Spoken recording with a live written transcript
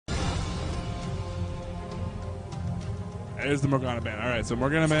There's the Morgana ban. All right, so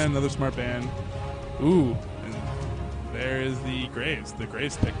Morgana ban, another smart ban. Ooh, and there is the Graves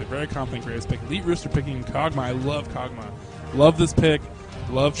pick, the very confident Graves pick. Elite Rooster picking Kog'Maw. I love Kog'Maw. Love this pick.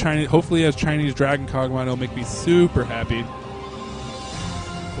 Love Chinese. Hopefully, he has Chinese Dragon Kog'Maw. It'll make me super happy.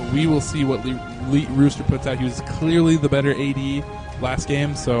 But we will see what Elite Rooster puts out. He was clearly the better AD last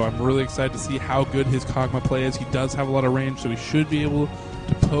game, so I'm really excited to see how good his Kog'Maw play is. He does have a lot of range, so he should be able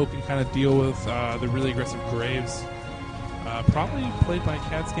to poke and kind of deal with the really aggressive Graves. Probably played by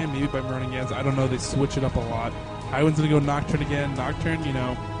CatScan, maybe by Running Gans. I don't know. They switch it up a lot. Highwind's going to go Nocturne again. Nocturne, you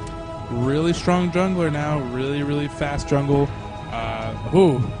know, really strong jungler now. Really, really fast jungle.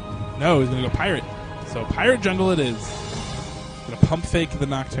 No, he's going to go Pirate. So Pirate jungle it is. Going to pump fake the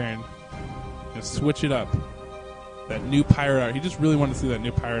Nocturne. Going to switch it up. That new Pirate art. He just really wanted to see that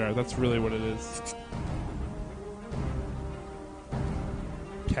new Pirate art. That's really what it is.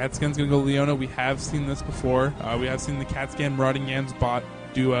 CatScan's going to go Leona. We have seen this before. We have seen the CatScan Marauding Yams bot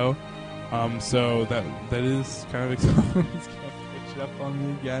duo. So that is kind of exciting. He's going to switch it up on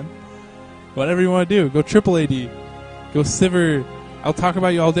me again. Whatever you want to do. Go triple AD. Go Sivir. I'll talk about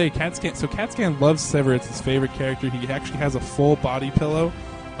you all day. CatScan. So CatScan loves Sivir. It's his favorite character. He actually has a full body pillow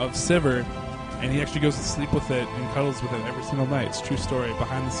of Sivir. And he actually goes to sleep with it and cuddles with it every single night. It's a true story.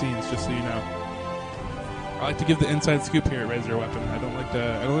 Behind the scenes, just so you know. I like to give the inside scoop here at Raise Your Weapon. I don't like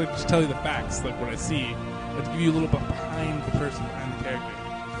to just tell you the facts, like what I see. I like to give you a little bit behind the person, behind the character.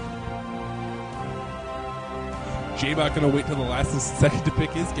 J-Bot gonna wait till the last second to pick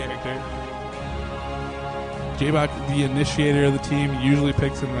his character. J-Bot, the initiator of the team, usually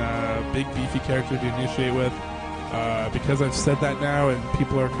picks a big beefy character to initiate with. Because I've said that now and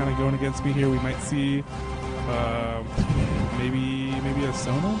people are kind of going against me here, we might see maybe a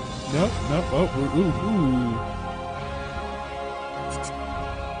Sona? Nope.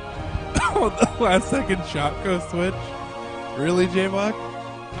 Oh, the last second shot go switch. Really, J-Block?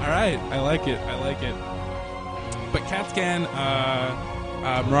 Alright, I like it. But CatScan,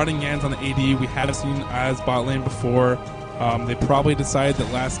 Marauding Gans on the AD, we have seen as bot lane before. They probably decided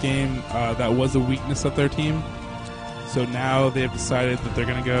that last game that was a weakness of their team. So now they've decided that they're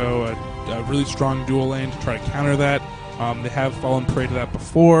going to go a really strong dual lane to try to counter that. They have fallen prey to that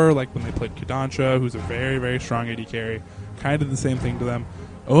before, like when they played Kodansha, who's a very, very strong AD carry. Kind of the same thing to them.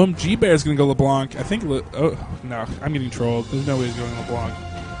 OMG Bear's going to go LeBlanc. I think... Oh, no, I'm getting trolled. There's no way he's going LeBlanc.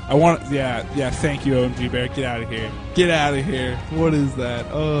 Yeah, thank you, OMG Bear. Get out of here. Get out of here. What is that?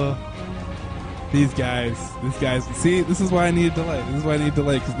 Oh... These guys. See, this is why I need a delay.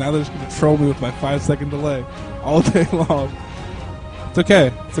 Because now they're just going to troll me with my 5-second delay all day long. It's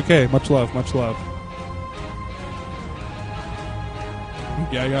okay. Much love.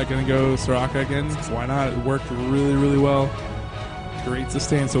 Yeah, I going to go Soraka again. Why not? It worked really, really well. Great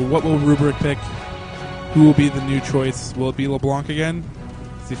sustain. So what will Rubric pick? Who will be the new choice? Will it be LeBlanc again?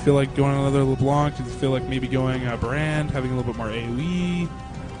 Does he feel like going another LeBlanc? Does he feel like maybe going Brand, having a little bit more AoE?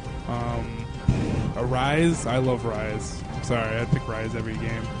 A Ryze? I love Ryze. I'm sorry, I'd pick Ryze every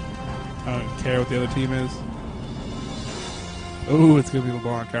game. I don't care what the other team is. Oh, it's going to be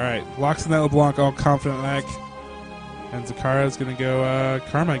LeBlanc. Alright, locks in that LeBlanc, all confident back. And Zakara's going to go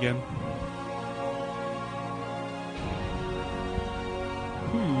Karma again.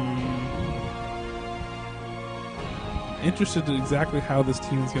 Interested in exactly how this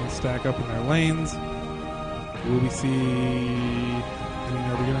team is going to stack up in their lanes. Will we see...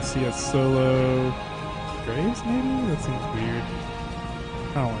 are we going to see a solo Graves, maybe? That seems weird.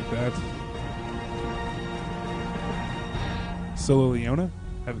 I don't like that. Solo Leona?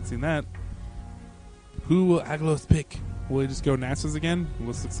 Haven't seen that. Who will Aglos pick? Will he just go Nasus again? He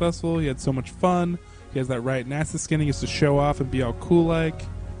was successful. He had so much fun. He has that right Nasus skin. He gets to show off and be all cool-like.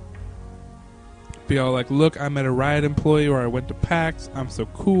 Be all like, look, I'm at a Riot employee or I went to PAX. I'm so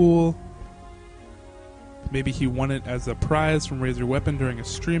cool. Maybe he won it as a prize from Raise Your Weapon during a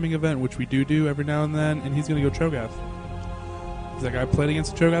streaming event, which we do every now and then, and he's going to go Cho'Gath. He's like, I played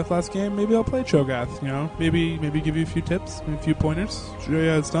against Cho'Gath last game, maybe I'll play Cho'Gath, you know? Maybe give you a few tips, a few pointers, show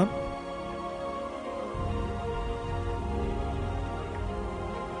you how it's done.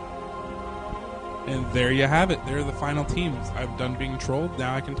 And there you have it. There are the final teams. I'm done being trolled,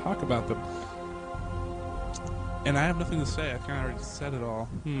 now I can talk about them. And I have nothing to say, I kind of already said it all.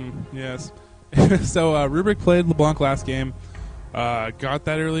 Yes. So Rubric played LeBlanc last game, got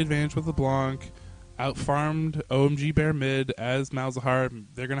that early advantage with LeBlanc, outfarmed OMG Bear mid as Malzahar.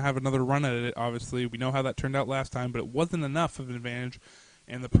 They're going to have another run at it, obviously. We know how that turned out last time, but it wasn't enough of an advantage.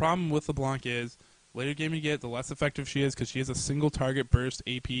 And the problem with LeBlanc is, later game you get, the less effective she is because she is a single target burst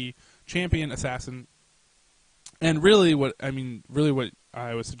AP champion assassin. And really what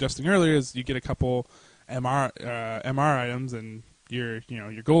I was suggesting earlier is you get a couple MR items, and you're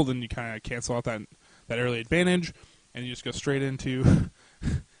golden. You kind of cancel out that early advantage, and you just go straight into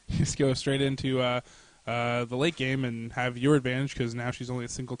the late game and have your advantage because now she's only a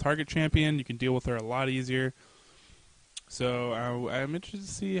single target champion. You can deal with her a lot easier. So I'm interested to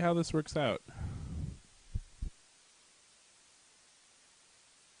see how this works out.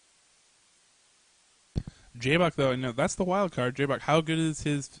 J-Buck, though, that's the wild card. J-Buck, how good is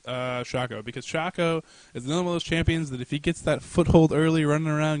his Shaco? Because Shaco is another one of those champions that if he gets that foothold early, running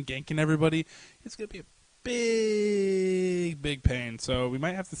around, ganking everybody, it's going to be a big pain. So we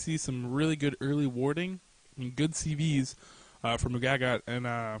might have to see some really good early warding and good CVs from Mugagat and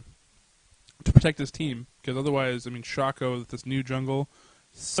to protect his team. Because otherwise, Shaco with this new jungle,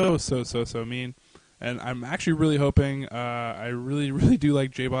 so mean. And I'm actually really hoping, I really do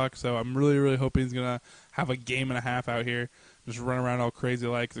like J-Bok, so I'm really hoping he's going to have a game and a half out here, just run around all crazy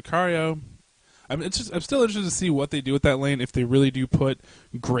like Lucario. I'm still interested to see what they do with that lane, if they really do put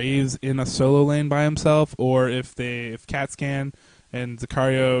Graves in a solo lane by himself, or if CatScan and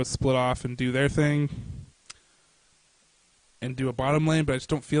Lucario split off and do their thing and do a bottom lane, but I just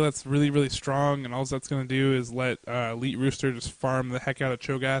don't feel that's really strong, and all that's going to do is let Elite Rooster just farm the heck out of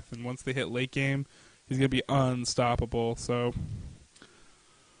Cho'Gath, and once they hit late game, he's going to be unstoppable. So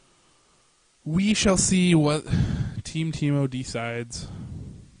we shall see what Team Teemo decides.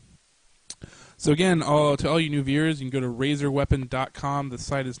 So again, to all you new viewers, you can go to RaiseYourWeapon.com. The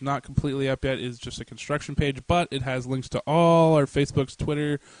site is not completely up yet. It's just a construction page, but it has links to all our Facebooks,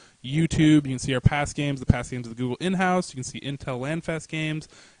 Twitter, YouTube. You can see our past games, the past games of the Google Inhouse. You can see Intel LandFest games,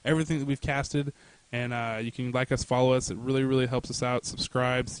 everything that we've casted. And you can like us, follow us. It really helps us out.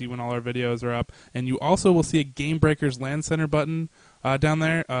 Subscribe, see when all our videos are up. And you also will see a Game Breakers LAN Center button down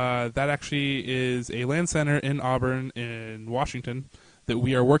there. That actually is a LAN Center in Auburn, in Washington, that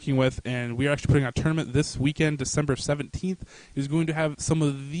we are working with, and we are actually putting on a tournament this weekend, December 17th. Is going to have some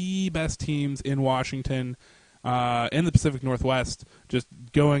of the best teams in Washington, in the Pacific Northwest, just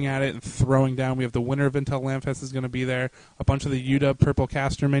going at it and throwing down. We have the winner of Intel LandFest is going to be there, a bunch of the UW Purple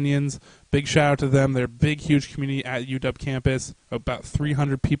Caster minions. Big shout out to them. They're a big, huge community at UW campus, about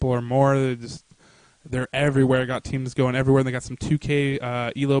 300 people or more. They're everywhere, got teams going everywhere. They got some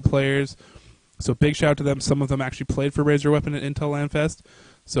 2K ELO players. So big shout out to them. Some of them actually played for Raise Your Weapon at Intel LandFest.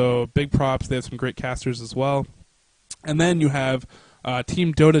 So big props. They have some great casters as well. And then you have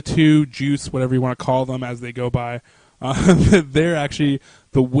Team Dota 2, Juice, whatever you want to call them as they go by. They're actually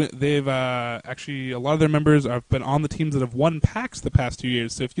they've actually, a lot of their members have been on the teams that have won PAX the past 2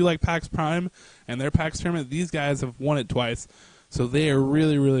 years. So if you like PAX Prime and their PAX tournament, these guys have won it twice. So they are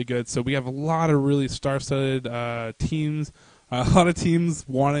really good. So we have a lot of really star-studded teams. A lot of teams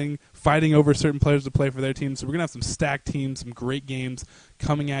fighting over certain players to play for their teams. So we're going to have some stacked teams, some great games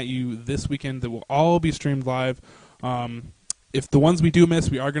coming at you this weekend that will all be streamed live. If the ones we do miss,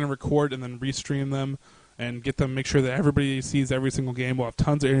 we are going to record and then restream them and get them, make sure that everybody sees every single game. We'll have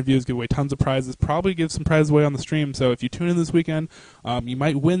tons of interviews, give away tons of prizes, probably give some prizes away on the stream. So if you tune in this weekend, you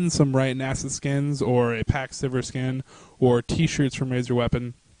might win some Riot and Acid skins or a Pack Sivir skin or T-shirts from Raise Your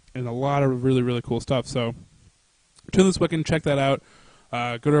Weapon and a lot of really cool stuff. So tune in this weekend, check that out.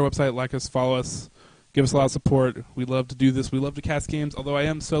 Go to our website, like us, follow us, give us a lot of support. We love to do this. We love to cast games. Although I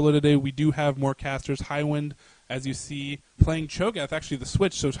am solo today, we do have more casters. Highwind, as you see, playing Cho'Gath, actually the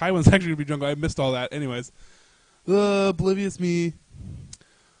Switch, so Highwind's actually going to be jungle. I missed all that. Anyways, oblivious me.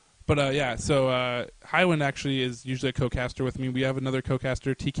 But yeah, so Highwind actually is usually a co-caster with me. We have another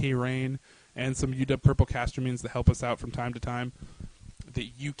co-caster, TK Rain, and some UW Purple caster means that help us out from time to time that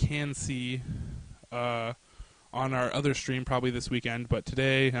you can see on our other stream probably this weekend. But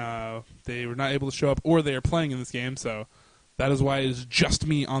today they were not able to show up, or they are playing in this game, so that is why it is just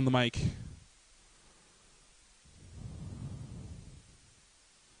me on the mic.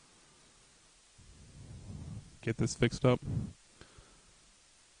 Get this fixed up.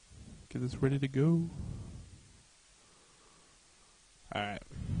 Get this ready to go. Alright.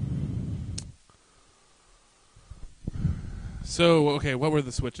 So, okay, what were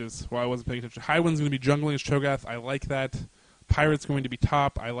the switches? Well, I wasn't paying attention. Highwind's going to be jungling as Cho'Gath. I like that. Pirate's going to be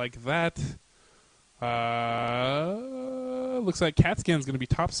top. I like that. Looks like CatScan's going to be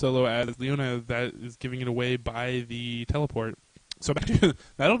top solo as Leona. That is giving it away by the teleport. So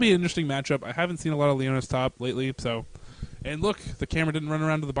that'll be an interesting matchup. I haven't seen a lot of Leona's top lately. So, and look, the camera didn't run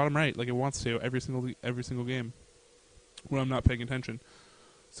around to the bottom right like it wants to every single game when I'm not paying attention.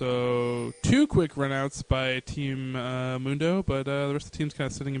 So 2 quick runouts by Team Mundo, but the rest of the team's kind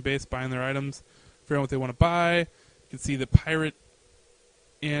of sitting in base, buying their items, figuring out what they want to buy. You can see the Pirate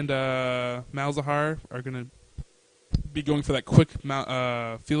and Malzahar are going to be going for that quick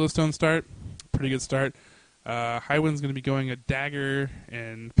Philostone start. pretty good start. Highwind's going to be going a dagger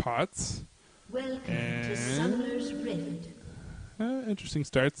and pots. Welcome to Summoner's Rift. Interesting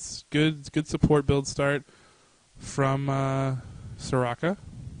starts. Good support build start from Soraka.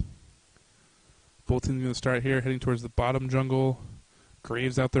 Both teams going to start here, heading towards the bottom jungle.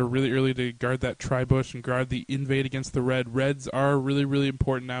 Graves out there really early to guard that tri-bush and guard the invade against the red. Reds are really, really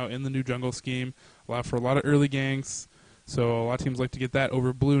important now in the new jungle scheme. Allow for a lot of early ganks, so a lot of teams like to get that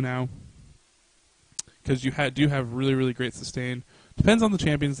over blue now. Because you do have really, really great sustain. Depends on the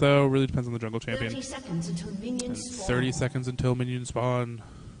champions, though. Really depends on the jungle champion. 30 seconds until minions spawn. 30 seconds until minions spawn.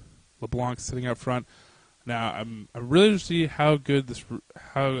 LeBlanc's sitting out front. Now, I'm really interested to see how good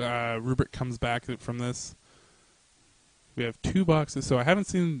Rubric comes back from this. We have 2 boxes, so I haven't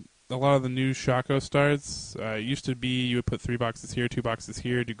seen a lot of the new Shaco starts. It used to be you would put 3 boxes here, 2 boxes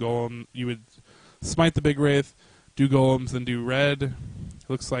here, do golem. You would smite the big wraith, do golems, then do red. It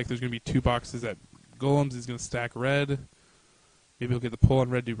looks like there's going to be 2 boxes at golems. He's going to stack red. Maybe he'll get the pull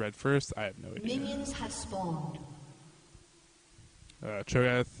on red, do red first. I have no idea. Minions have spawned.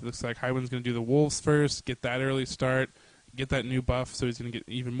 Cho'Gath looks like Highwind's going to do the wolves first, get that early start, get that new buff, so he's going to get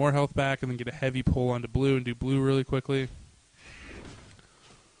even more health back, and then get a heavy pull onto blue and do blue really quickly.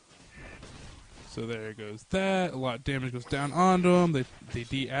 So there goes that. A lot of damage goes down onto him. They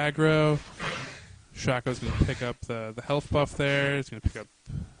de-aggro. Shaco's going to pick up the health buff there. He's going to pick up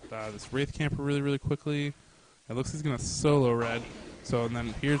this Wraith Camper really, really quickly. It looks like he's going to solo red. So and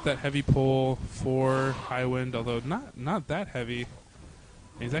then here's that heavy pull for Highwind, although not that heavy.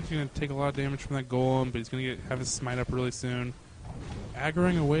 And he's actually going to take a lot of damage from that golem, but he's going to have his smite up really soon.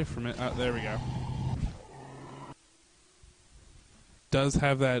 Aggroing away from it. There we go. Does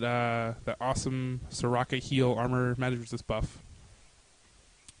have that awesome Soraka heal armor magic resist buff.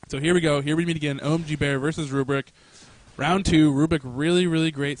 So here we go. Here we meet again. OMG Bear versus Rubric. Round 2. Rubric really,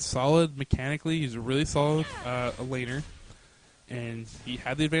 really great. Solid mechanically. He's a really solid a laner. And he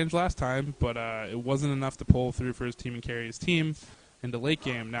had the advantage last time, but it wasn't enough to pull through for his team and carry his team into late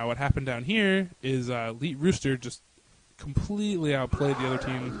game. Now what happened down here is Elite Rooster just completely outplayed the other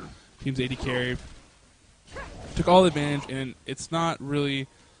team's AD carry. Took all the advantage, and it's not really.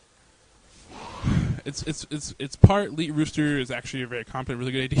 It's part Elite Rooster is actually a very competent,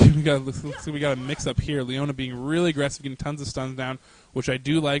 really good AD. we got a mix up here. Leona being really aggressive, getting tons of stuns down, which I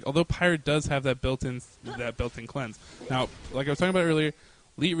do like. Although Pirate does have that built-in cleanse. Now, like I was talking about earlier,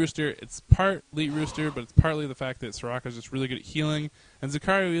 Elite Rooster, it's part Elite Rooster, but it's partly the fact that Soraka is just really good at healing, and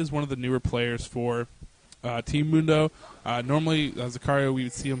Zakario is one of the newer players for Team Mundo. Normally, Zakario, we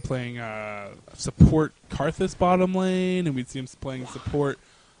would see him playing support Karthus bottom lane, and we'd see him playing support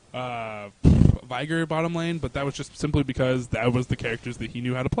Viger bottom lane, but that was just simply because that was the characters that he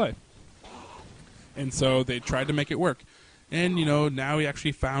knew how to play. And so they tried to make it work. And, now he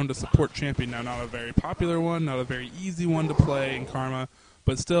actually found a support champion. Now, not a very popular one, not a very easy one to play in Karma,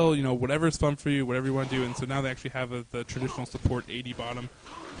 but still, whatever's fun for you, whatever you want to do. And so now they actually have the traditional support AD bottom.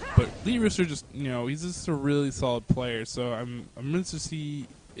 But Lee Rooster just, he's just a really solid player. So I'm interested to see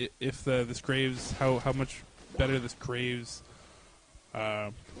if this Graves, how much better this Graves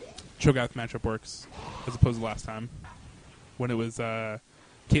Cho'Gath matchup works as opposed to last time when it was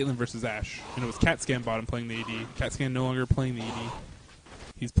Caitlyn versus Ashe, and it was CatScan bottom playing the AD. CatScan no longer playing the AD.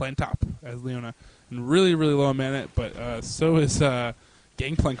 He's playing top as Leona, and really, really low on mana, but so is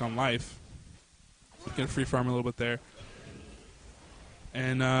Gangplank on life. So get a free farm a little bit there.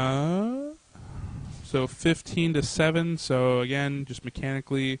 And so 15-7. So again, just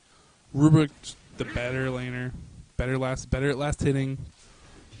mechanically, Rubric the better laner, better at last hitting,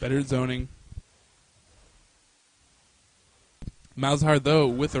 better at zoning. Malzahar, though,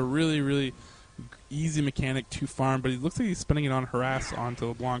 with a really, really easy mechanic to farm, but he looks like he's spinning it on Harass onto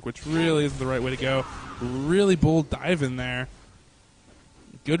LeBlanc, which really isn't the right way to go. Really bold dive in there.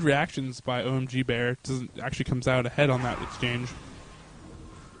 Good reactions by OMG Bear. Actually comes out ahead on that exchange.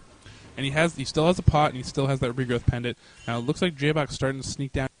 And he still has a pot, and he still has that regrowth pendant. Now it looks like J-Box starting to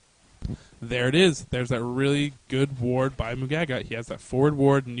sneak down. There it is. There's that really good ward by Mugaga. He has that forward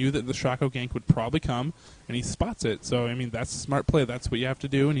ward, knew that the Shaco gank would probably come, and he spots it. So, that's a smart play. That's what you have to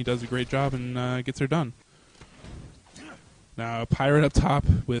do, and he does a great job and gets her done. Now, Pirate up top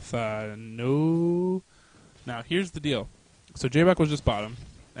with no... Now, here's the deal. So, J-Buck was just bottom,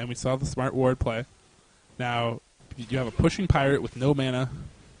 and we saw the smart ward play. Now, you have a pushing Pirate with no mana,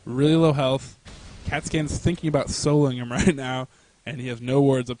 really low health. CatScan's thinking about soloing him right now. And he has no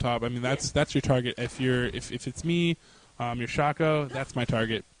wards up top. That's your target. If it's me, you're Shaco. That's my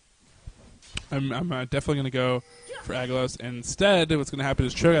target. I'm definitely going to go for Agilos. And instead, what's going to happen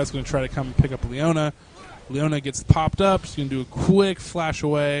is Cho'Gath's going to try to come pick up Leona. Leona gets popped up. She's going to do a quick flash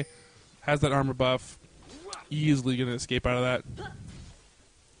away, Has that armor buff. Easily going to escape out of that.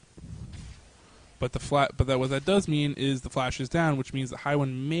 But what that does mean is the flash is down, which means that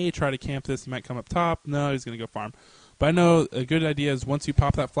Highwind may try to camp this. He might come up top. No, he's going to go farm. But I know a good idea is once you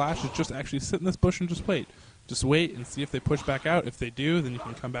pop that flash, is just actually sit in this bush and just wait. Just wait and see if they push back out. If they do, then you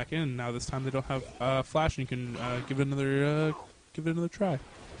can come back in. And now this time they don't have flash, and you can give it another try.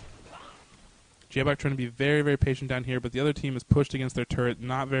 Jabok trying to be very, very patient down here, but the other team is pushed against their turret.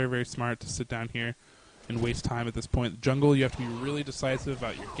 Not very, very smart to sit down here and waste time at this point. Jungle, you have to be really decisive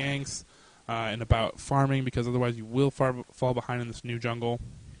about your ganks. And about farming, because otherwise you will fall behind in this new jungle.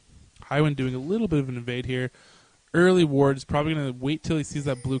 Highwind doing a little bit of an invade here. Early ward is probably going to wait till he sees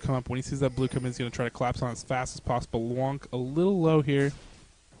that blue come up. When he sees that blue come in, he's going to try to collapse on as fast as possible. Wonk a little low here.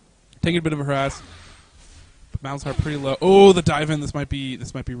 Taking a bit of a harass. But Malzahar pretty low. Oh, the dive in. This might be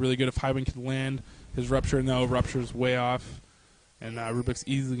really good if Highwind can land his rupture. No, rupture's way off. And Rubik's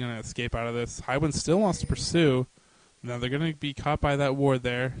easily going to escape out of this. Highwind still wants to pursue. Now they're going to be caught by that ward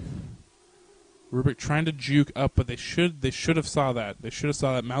there. Rubik trying to juke up, but they should have saw that. They should have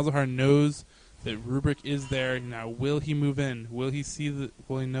saw that. Malzahar knows that Rubik is there. Now, will he move in? Will he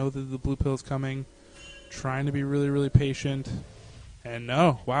know that the blue pill is coming? Trying to be really, really patient. And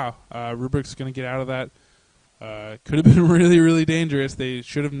no, wow. Rubik's going to get out of that. Could have been really, really dangerous. They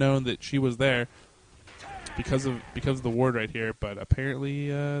should have known that she was there because of the ward right here. But apparently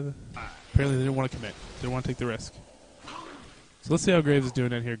they didn't want to commit. Didn't want to take the risk. So let's see how Graves is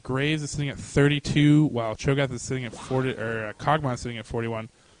doing in here. Graves is sitting at 32, while Cho'Gath is sitting at 40, or Kog'Maw is sitting at 41.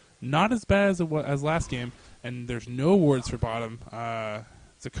 Not as bad as last game, and there's no wards for bottom.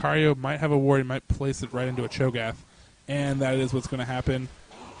 Zakario might have a ward, he might place it right into a Cho'Gath, and that is what's going to happen.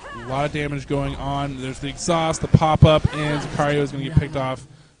 A lot of damage going on. There's the exhaust, the pop-up, and Zakario is going to get picked off.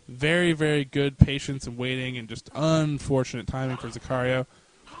 Very, very good patience and waiting, and just unfortunate timing for Zakario.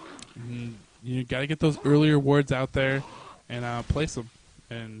 You got to get those earlier wards out there and place them,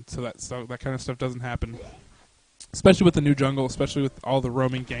 and so that kind of stuff doesn't happen, especially with the new jungle, especially with all the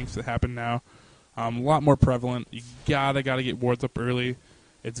roaming ganks that happen now. A lot more prevalent. You gotta get wards up early.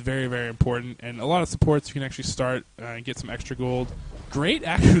 It's very, very important, and a lot of supports you can actually start and get some extra gold. Great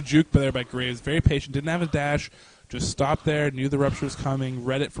actual juke there by Graves. Very patient. Didn't have a dash. Just stopped there. Knew the rupture was coming.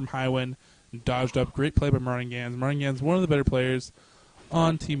 Read it from Highwind. And dodged up. Great play by Martingans. Martingans, one of the better players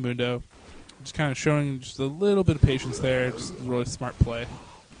on Team Mundo. Just kind of showing just a little bit of patience there. Just a really smart play.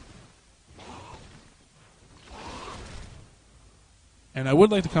 And I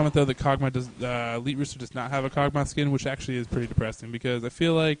would like to comment, though, that Elite Rooster does not have a Kog'Maw skin, which actually is pretty depressing, because I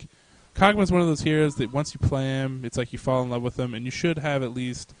feel like Kog'Maw is one of those heroes that once you play him, it's like you fall in love with him, and you should have at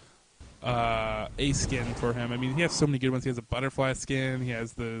least a skin for him. I mean, he has so many good ones. He has a butterfly skin. He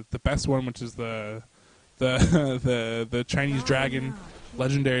has the best one, which is the Chinese dragon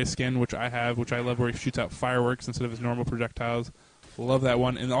legendary skin, which I have, which I love, where he shoots out fireworks instead of his normal projectiles. Love that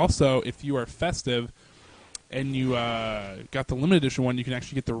one. And also, if you are festive and you got the limited edition one, you can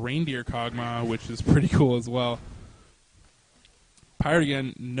actually get the reindeer Kog'Maw, which is pretty cool as well. Pirate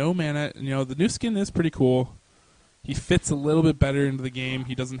again, no mana. You know, the new skin is pretty cool. He fits a little bit better into the game.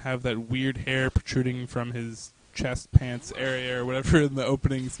 He doesn't have that weird hair protruding from his chest, pants area, or whatever in the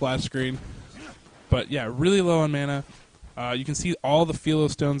opening splash screen. But yeah, really low on mana. You can see all the Philo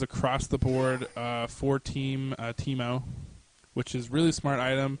stones across the board for Teemo, which is really smart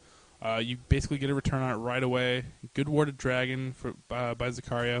item. You basically get a return on it right away. Good warded dragon by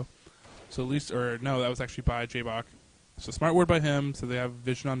Zakario. So at least, or no, that was actually by Jabok. So smart ward by him, so they have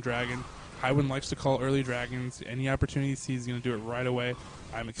vision on dragon. Highwind likes to call early dragons. Any opportunity he sees, he's going to do it right away.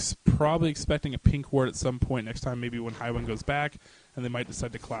 I'm probably expecting a pink ward at some point next time, maybe when Highwind goes back, and they might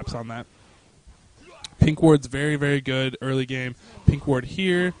decide to collapse on that. Pink ward's very, very good early game. Pink ward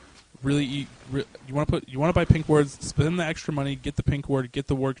here, you want to buy pink wards, spend the extra money, get the pink ward, get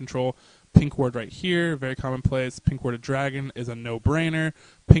the ward control. Pink ward right here, very commonplace. Pink warded dragon is a no-brainer.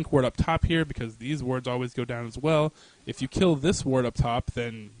 Pink ward up top here, because these wards always go down as well. If you kill this ward up top,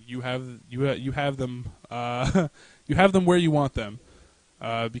 then you have them you have them where you want them,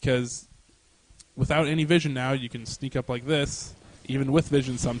 because without any vision now, you can sneak up like this, even with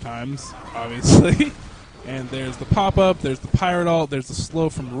vision sometimes, obviously. And there's the pop-up, there's the pirate ult, there's the slow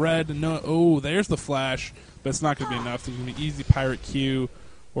from red. No, there's the flash, but it's not going to be enough. There's going to be easy pirate Q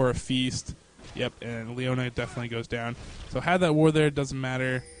or a feast. Yep, and Leona definitely goes down. So had that ward there, doesn't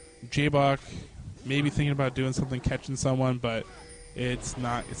matter. Jabok maybe thinking about doing something, catching someone, but it's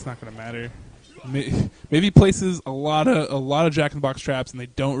not going to matter. Maybe he places a lot of Jack-in-the-Box traps and they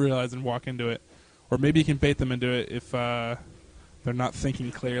don't realize and walk into it. Or maybe he can bait them into it if they're not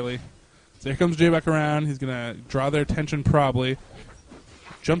thinking clearly. So here comes Jabok around. He's going to draw their attention probably.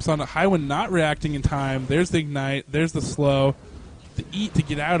 Jumps on it. Highwind not reacting in time. There's the ignite. There's the slow. The eat to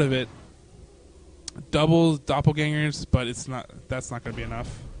get out of it. Doubles doppelgangers, but it's not. That's not going to be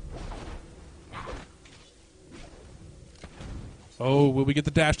enough. Oh, will we get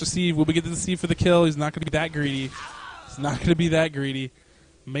the dash deceive? Will we get the deceive for the kill? He's not going to be that greedy. He's not going to be that greedy.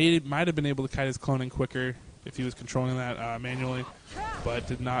 Might have been able to kite his cloning quicker if he was controlling that manually, but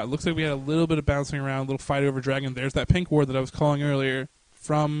did not. It looks like we had a little bit of bouncing around, a little fight over dragon. There's that pink ward that I was calling earlier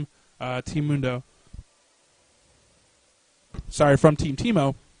from Team Mundo. Sorry, from Team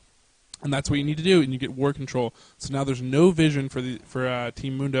Teemo. And that's what you need to do, and you get ward control. So now there's no vision for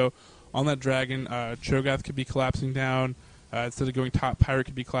Team Mundo on that dragon. Cho'Gath could be collapsing down. Instead of going top, Pirate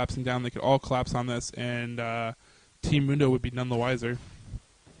could be collapsing down. They could all collapse on this, and Team Mundo would be none the wiser.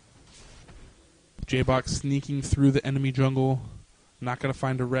 J-Box sneaking through the enemy jungle. Not going to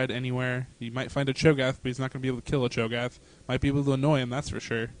find a red anywhere. He might find a Cho'Gath, but he's not going to be able to kill a Cho'Gath. Might be able to annoy him, that's for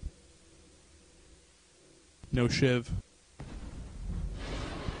sure. No Shiv.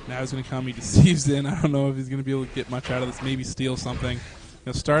 Now he's going to come. He deceives in. I don't know if he's going to be able to get much out of this. Maybe steal something.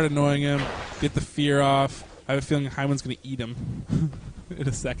 He'll start annoying him. Get the fear off. I have a feeling Hyman's going to eat him in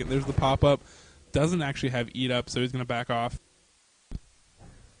a second. There's the pop-up. Doesn't actually have eat up, so he's going to back off.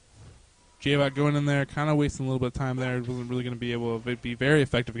 J-Bot going in there, kind of wasting a little bit of time there. Wasn't really going to be able to be very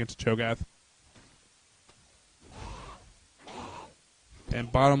effective against a Cho'Gath.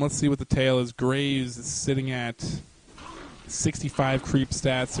 And bottom, let's see what the tail is. Graves is sitting at 65 creep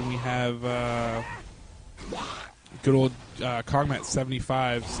stats, and we have good old Kog'Maw at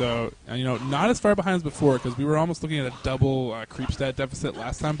 75. So, you know, not as far behind as before, because we were almost looking at a double creep stat deficit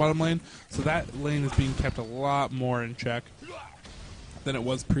last time bottom lane. So that lane is being kept a lot more in check than it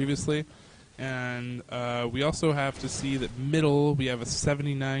was previously. And we also have to see that middle, we have a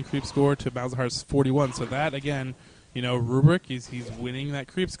 79 creep score to Malzahar's 41. So that, again, you know, Rubric, he's winning that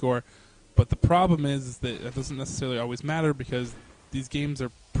creep score. But the problem is that it doesn't necessarily always matter, because these games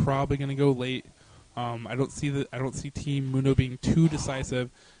are probably going to go late. I don't see Team Mundo being too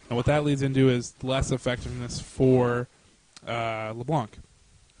decisive, and what that leads into is less effectiveness for LeBlanc.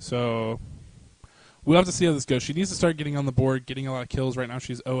 So we'll have to see how this goes. She needs to start getting on the board, getting a lot of kills. Right now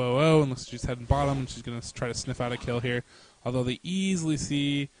she's 0-0-0, unless she's heading bottom, and she's going to try to sniff out a kill here. Although they easily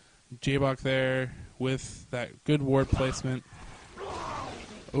see J-Bok there with that good ward placement.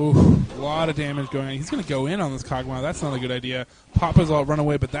 Ooh, a lot of damage going on. He's going to go in on this Kog'Maw. That's not a good idea. Papa's all run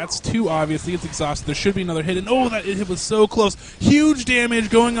away, but that's too obvious. He gets exhausted. There should be another hit. And oh, that hit was so close. Huge damage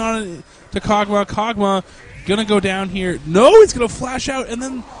going on to Kog'Maw. Kog'Maw going to go down here. No, he's going to flash out, and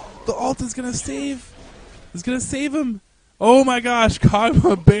then the ult is going to save. It's going to save him. Oh my gosh,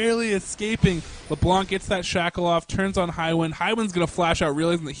 Kog'Maw barely escaping. LeBlanc gets that shackle off, turns on Highwind. Highwind's going to flash out,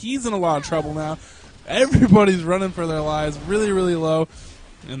 realizing that he's in a lot of trouble now. Everybody's running for their lives, really, really low.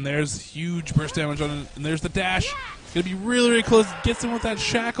 And there's huge burst damage on it. And there's the dash. It's going to be really, really close. Gets him with that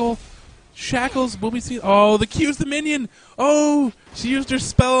shackle. Shackles, will we see? Oh, the Q's the minion. Oh, she used her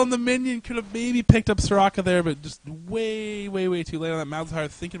spell on the minion. Could have maybe picked up Soraka there, but just way, way, way too late on that. Malzahar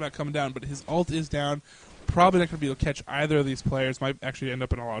thinking about coming down, but his ult is down. Probably not going to be able to catch either of these players. Might actually end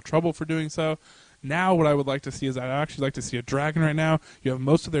up in a lot of trouble for doing so. Now what I would like to see is I'd actually like to see a dragon right now. You have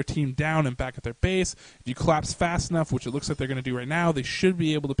most of their team down and back at their base. If you collapse fast enough, which it looks like they're going to do right now, they should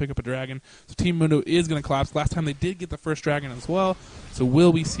be able to pick up a dragon. So Team Mundo is going to collapse. Last time they did get the first dragon as well. So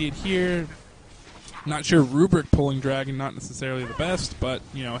will we see it here? Not sure. Rubric pulling dragon, not necessarily the best, but,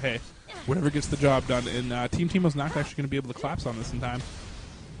 you know, hey, whatever gets the job done. And Team Teemo's not actually going to be able to collapse on this in time.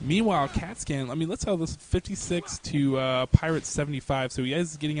 Meanwhile, CatScan, I mean, let's have this 56 to Pirate 75. So he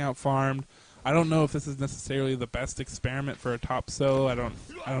is getting out farmed. I don't know if this is necessarily the best experiment for a top solo. I don't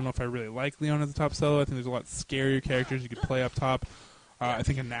know if I really like Leon as a top solo. I think there's a lot scarier characters you could play up top. I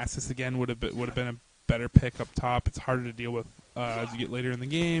think Anasis again would have been a better pick up top. It's harder to deal with as you get later in the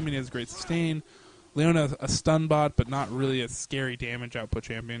game, and he has great sustain. Leon has a stun bot, but not really a scary damage output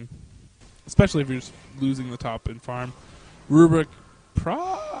champion, especially if you're just losing the top in farm. Rubric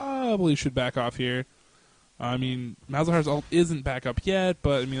probably should back off here. I mean, Malzahar's ult isn't back up yet,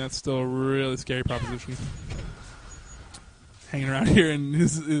 but I mean that's still a really scary proposition. Hanging around here, and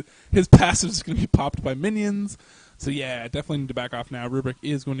his passive is going to be popped by minions. So yeah, definitely need to back off now. Rubric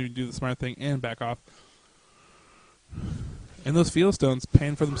is going to do the smart thing and back off. And those field stones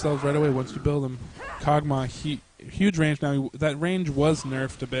paying for themselves right away once you build them. Kog'Maw, huge range now. That range was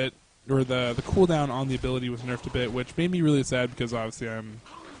nerfed a bit, or the cooldown on the ability was nerfed a bit, which made me really sad because obviously I'm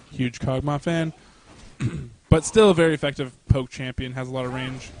a huge Kog'Maw fan. But still a very effective poke champion, has a lot of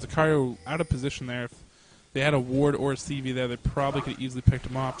range. Zakario out of position there. If they had a ward or a CV there, they probably could have easily picked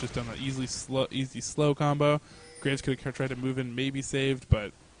him off, just done an easy slow combo. Graves could have tried to move in, maybe saved,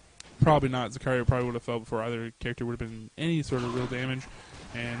 but probably not. Zakario probably would have fell before either character would have been any sort of real damage.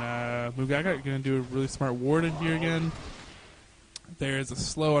 And Mugaga going to do a really smart ward in here again. There's a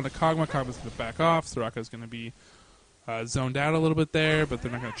slow on the Kog'Maw. Kog'Maw's going to back off. Soraka's going to be zoned out a little bit there, but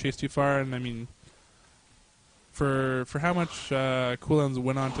they're not going to chase too far. And I mean, for how much cooldowns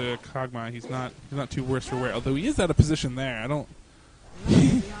went on to Kog'Maw, he's not too worse for wear. Although he is out of position there.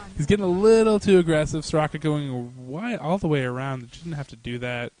 He's getting a little too aggressive. Soraka going wide all the way around. They didn't have to do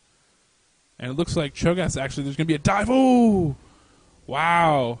that. And it looks like Cho'Gath actually, there's going to be a dive. Oh!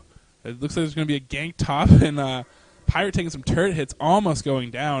 Wow. It looks like there's going to be a gank top, and Pirate taking some turret hits, almost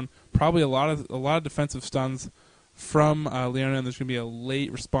going down. Probably a lot of defensive stuns from Leona, and there's going to be a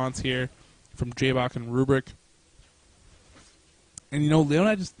late response here from Jabok and Rubric. And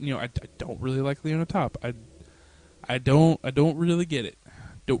Leona, I don't really like Leona top. I don't really get it.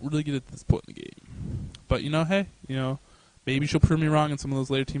 Don't really get it at this point in the game. But hey, maybe she'll prove me wrong in some of those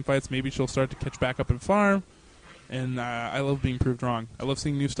later team fights. Maybe she'll start to catch back up and farm. And I love being proved wrong. I love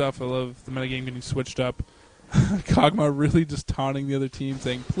seeing new stuff. I love the metagame getting switched up. Kog'Maw really just taunting the other team,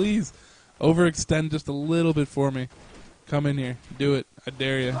 saying, please, overextend just a little bit for me. Come in here. Do it. I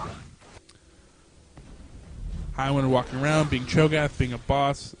dare you. Highwind walking around, being Cho'Gath, being a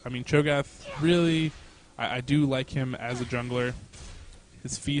boss. I mean, Cho'Gath, really, I do like him as a jungler.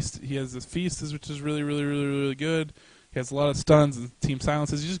 His feast, he has this feast, which is really, really, really, really good. He has a lot of stuns and team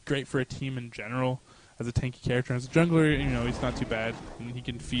silences. He's just great for a team in general. As a tanky character, as a jungler, he's not too bad, and he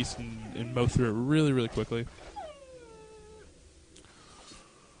can feast and mow through it really, really quickly.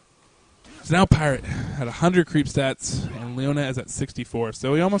 So now Pirate at 100 creep stats, and Leona is at 64.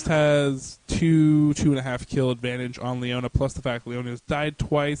 So he almost has 2.5 kill advantage on Leona, plus the fact Leona has died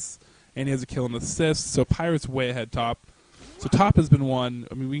twice, and he has a kill and assist. So Pirate's way ahead top. So top has been won.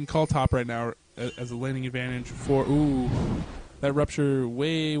 I mean, we can call top right now as a laning advantage for. Ooh, that rupture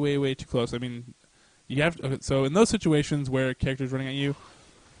way, way, way too close. I mean. So in those situations where a character's running at you,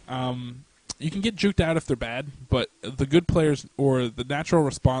 you can get juked out if they're bad, but the good players, or the natural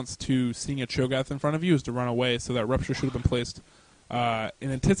response to seeing a Cho'Gath in front of you, is to run away, so that rupture should have been placed in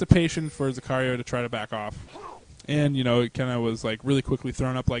anticipation for Zakario to try to back off. And, it kind of was really quickly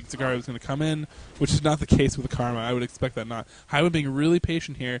thrown up like Zakario was going to come in, which is not the case with Karma. I would expect that not. Highwind being really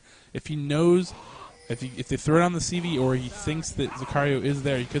patient here. If he knows... If they throw it on the CV, or he thinks that Zakario is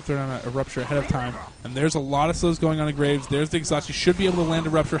there, he could throw down a rupture ahead of time. And there's a lot of slows going on in Graves. There's the exhaust. He should be able to land a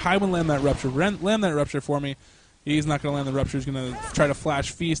rupture. Highwind land that rupture. Land that rupture for me. He's not going to land the rupture. He's going to try to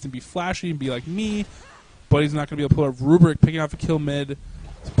flash feast and be flashy and be like me. But he's not going to be able to pull up Rubric, picking off a kill mid.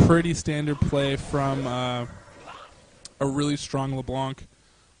 It's pretty standard play from a really strong LeBlanc.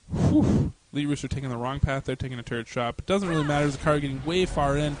 Whew. Lee Rooster taking the wrong path. They're taking a turret shot. But it doesn't really matter. Zakario getting way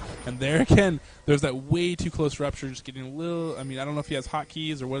far in. And there again, there's that way too close rupture. Just getting a little... I mean, I don't know if he has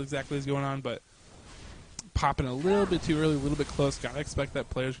hotkeys or what exactly is going on, but popping a little bit too early, a little bit close. Got to expect that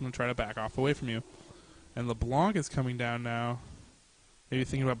player's going to try to back off away from you. And LeBlanc is coming down now. Maybe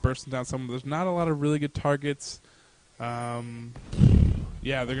thinking about bursting down someone. There's not a lot of really good targets. Yeah,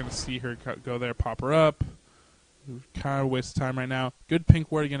 they're going to see her go there, pop her up. Kind of a waste of time right now. Good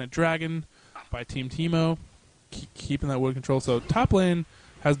pink ward again at Dragon by Team Teemo, keeping that wood control. So top lane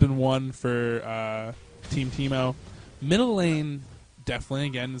has been won for Team Teemo. Middle lane definitely,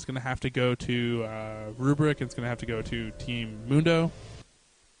 again, is going to have to go to Rubric. It's going to have to go to Team Mundo.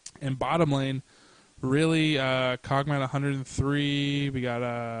 And bottom lane, really, Kog'Maw at 103. We got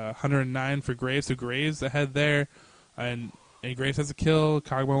 109 for Graves. So Graves ahead there. And Graves has a kill.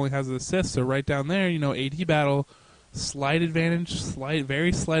 Kog'Maw only has an assist. So right down there, AD battle. Slight advantage,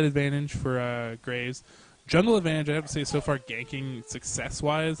 very slight advantage for Graves. Jungle advantage, I have to say, so far ganking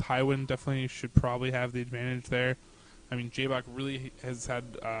success-wise, Highwind definitely should probably have the advantage there. I mean, Jabok really has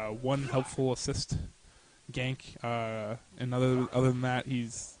had one helpful assist gank, and other than that,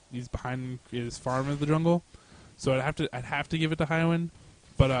 he's behind his farm of the jungle. So I'd have to give it to Highwind.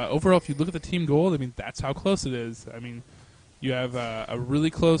 But overall, if you look at the team gold, I mean, that's how close it is. I mean, you have a really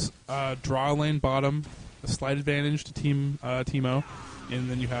close draw lane bottom. A slight advantage to Team Teemo,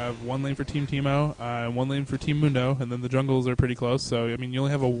 and then you have one lane for Team Teemo, and one lane for Team Mundo, and then the jungles are pretty close. So I mean, you only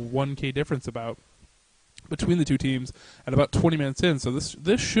have a 1K difference between the two teams at about 20 minutes in. So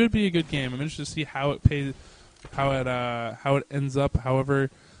this should be a good game. I'm interested to see how it ends up. However,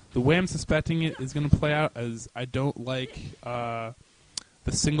 the way I'm suspecting it is going to play out, as I don't like the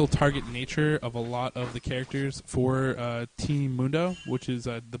single target nature of a lot of the characters for Team Mundo, which is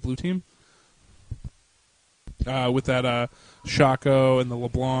the blue team. with that Shaco and the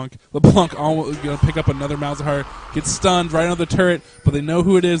LeBlanc. LeBlanc almost going to pick up another Malzahar, gets stunned right on the turret, but they know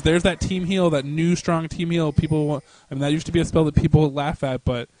who it is. There's that team heal, that new strong team heal. People, I mean, that used to be a spell that people would laugh at,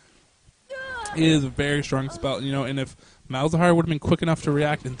 but it is a very strong spell, you know. And if Malzahar would have been quick enough to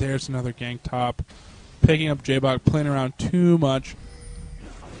react, and there's another gank top, picking up J-Bok, playing around too much.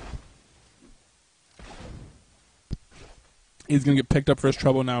 He's going to get picked up for his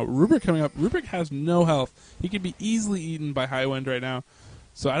trouble now. Rubric coming up. Rubric has no health. He could be easily eaten by Highwind right now.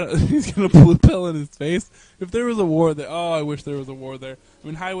 So he's going to blue pill in his face. If there was a war there, oh, I wish there was a war there. I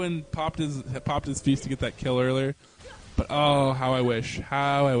mean, Highwind popped his feast to get that kill earlier. But oh, how I wish.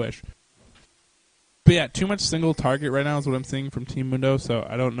 How I wish. But yeah, too much single target right now is what I'm seeing from Team Mundo. So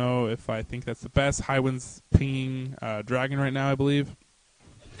I don't know if I think that's the best. Highwind's pinging Dragon right now, I believe.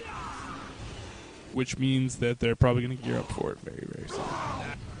 Which means that they're probably going to gear up for it very, very soon.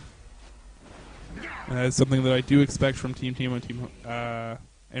 And that is something that I do expect from Team Teemo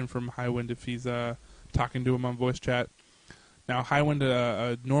and from Highwind if he's talking to him on voice chat. Now,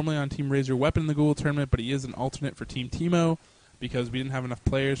 Highwind normally on Team Raise Your Weapon in the Google tournament, but he is an alternate for Team Teemo because we didn't have enough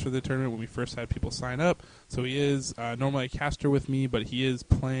players for the tournament when we first had people sign up. So he is normally a caster with me, but he is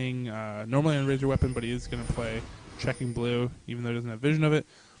playing normally on Raise Your Weapon, but he is going to play Checking Blue, even though he doesn't have vision of it.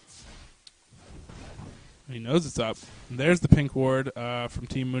 He knows it's up. And there's the pink ward from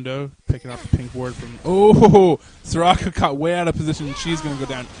Team Mundo, picking off the pink ward from... Oh! Soraka caught way out of position. She's going to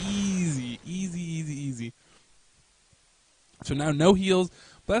go down easy, easy, easy, easy. So now no heals,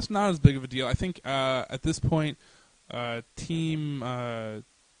 but that's not as big of a deal. I think at this point, Team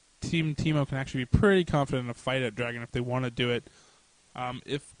Teemo can actually be pretty confident in a fight at Dragon if they want to do it.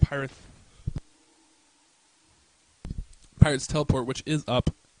 If Pirate's Teleport, which is up,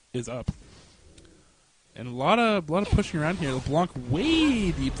 is up. And a lot of pushing around here. LeBlanc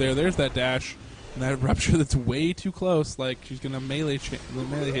way deep there. There's that dash. And that Rupture that's way too close. Like, she's going to melee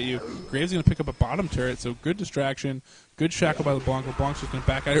hit you. Graves going to pick up a bottom turret, so good distraction. Good shackle by LeBlanc. LeBlanc's just going to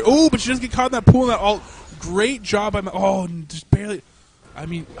back out here. Oh, but she doesn't get caught in that pool and that ult. Great job by... Oh, just barely... I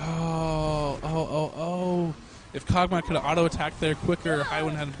mean, oh. If Kog'Maw could have auto-attacked there quicker,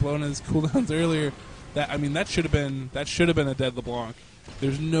 Highwind hadn't blown his cooldowns earlier, that should have been a dead LeBlanc.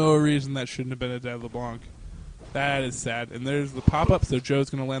 There's no reason that shouldn't have been a dead LeBlanc. That is sad. And there's the pop-up, so Joe's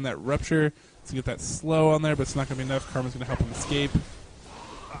going to land that Rupture to get that slow on there, but it's not going to be enough. Karma's going to help him escape.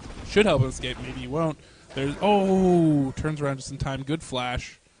 Should help him escape. Maybe he won't. There's... Oh! Turns around just in time. Good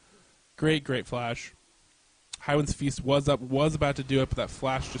flash. Great flash. Highwind's Feast was up, was about to do it, but that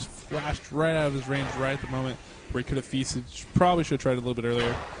flash just flashed right out of his range right at the moment where he could have feasted. Probably should have tried it a little bit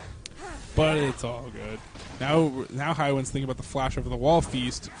earlier. But it's all good. Now Highwind's thinking about the flash over the wall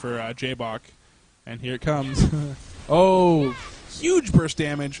feast for J-Bok. And here it comes. Oh, huge burst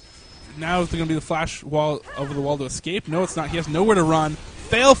damage. Now it's going to be the flash wall over the wall to escape. No, it's not. He has nowhere to run.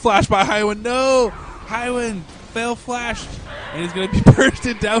 Fail flash by Highwind. No! Highwind fail flashed. And he's going to be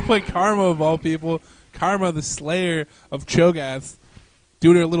bursted down by Karma of all people. Karma, the slayer of Cho'Gath,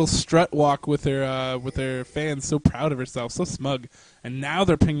 doing her little strut walk with her fans, so proud of herself, so smug. And now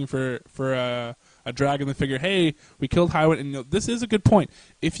they're pinging for a dragon. They figure, hey, we killed Highwind, and this is a good point.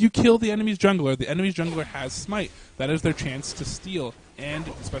 If you kill the enemy's jungler has smite. That is their chance to steal. And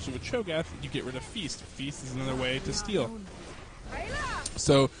especially with Cho'Gath, you get rid of Feast. Feast is another way to steal.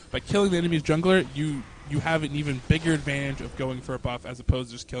 So by killing the enemy's jungler, you have an even bigger advantage of going for a buff as opposed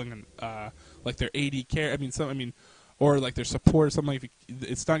to just killing like their AD carry. Or like their support or something.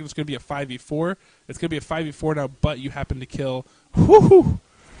 It's not just going to be a 5v4. It's going to be a 5v4 now, but you happen to kill. Whoo!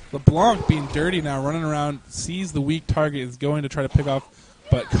 LeBlanc being dirty now, running around, sees the weak target, is going to try to pick off,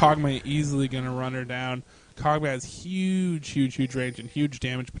 but Kog'Maw easily going to run her down. Kog'Maw has huge range and huge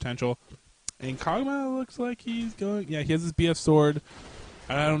damage potential. And Kog'Maw looks like he's going... Yeah, he has his BF sword.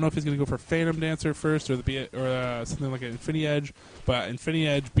 I don't know if he's going to go for Phantom Dancer first or something like an Infinity Edge, but Infinity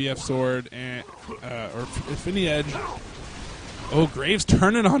Edge, BF Sword, and or Infinity Edge. Oh, Graves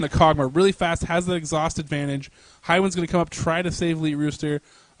turning on the Kog'Maw really fast, has that exhaust advantage. Highwind's going to come up, try to save Elite Rooster.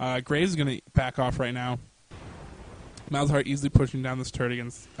 Graves is going to back off right now. Malzahar easily pushing down this turret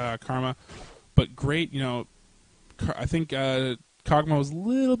against Karma, but great, I think Kog'Maw was a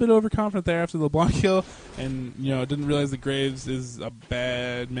little bit overconfident there after the LeBlanc kill, and didn't realize that Graves is a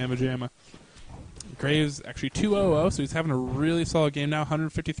bad Mamma Jamma. Graves actually 2-0-0, so he's having a really solid game now.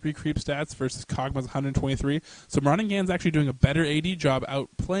 153 creep stats versus Kog'Maw's 123. So Mroningan's actually doing a better AD job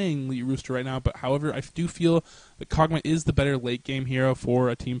outplaying Elite Rooster right now, but however, I do feel that Kog'Maw is the better late game hero for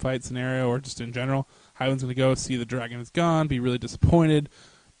a team fight scenario or just in general. Highwind's going to go see the dragon is gone, be really disappointed,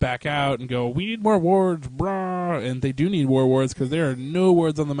 back out and go, we need more wards, brah. And they do need more wards because there are no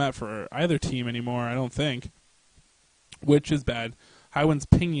wards on the map for either team anymore, I don't think. which is bad. Highwind's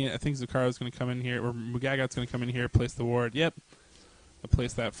pinging it. I think Zucaro's going to come in here, or Mugagot's going to come in here, place the ward. Yep. I'll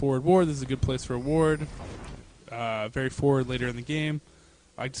place that forward ward. This is a good place for a ward. Very forward later in the game.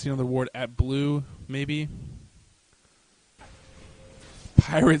 I like to see another ward at blue, maybe.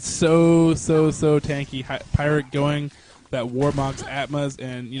 Pirate's so tanky. Pirate going that Warmog's Atmas,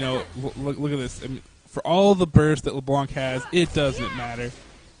 and, you know, look at this. I mean, for all the burst that LeBlanc has, it doesn't matter.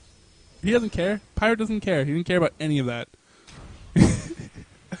 He doesn't care. Pirate doesn't care. He didn't care about any of that.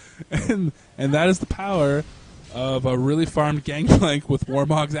 and that is the power of a really farmed Gangplank with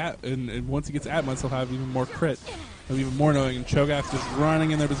Warmog's and once he gets Atmas, he'll have even more crit. He'll be even more knowing. And Cho'Gath just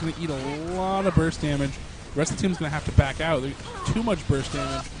running in there, but he's going to eat a lot of burst damage. The rest of the team's going to have to back out. There's too much burst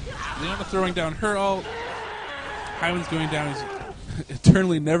damage. Leona throwing down her ult. Highwind's going down. He's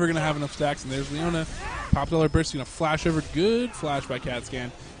eternally never going to have enough stacks. And there's Leona. Popped all her burst. Going to flash over. Good flash by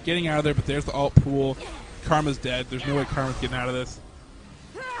CatScan. Getting out of there, but there's the ult pool. Karma's dead. There's no way Karma's getting out of this.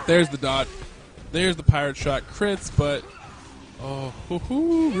 There's the dot. There's the pirate shot. Crits, but... Oh,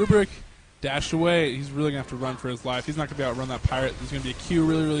 Rubric dashed away. He's really going to have to run for his life. He's not going to be able to run that pirate. There's going to be a Q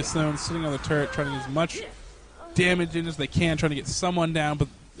really soon. Sitting on the turret, trying to get as much damage in as they can, trying to get someone down. But,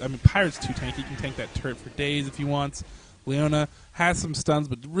 I mean, Pirate's too tanky. He can tank that turret for days if he wants. Leona has some stuns,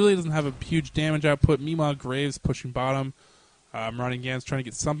 but really doesn't have a huge damage output. Meanwhile, Graves pushing bottom. Running Gans trying to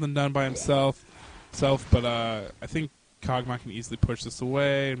get something done by himself. But I think Kog'Maw can easily push this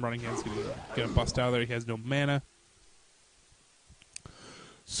away, and Running Gans going to bust out of there. He has no mana.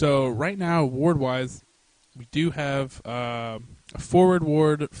 So right now, ward-wise, we do have a forward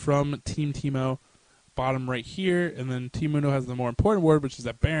ward from Team Teemo, bottom right here, and then Team Mundo has the more important ward, which is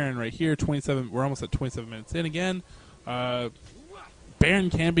that Baron right here. 27. We're almost at 27 minutes in again. Baron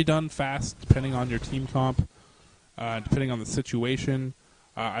can be done fast, depending on your team comp, depending on the situation.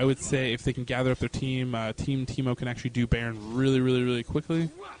 I would say if they can gather up their team, Team Teemo can actually do Baron really quickly.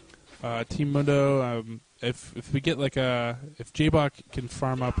 Team Mundo, if we get like if J-Bok can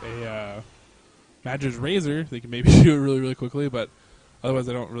farm up a Madger's Razor, they can maybe do it really quickly, but otherwise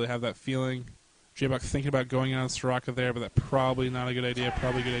I don't really have that feeling. J-Bok thinking about going on Soraka there, but that's probably not a good idea.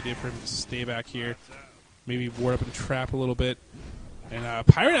 Probably a good idea for him to stay back here. Maybe ward up and trap a little bit. And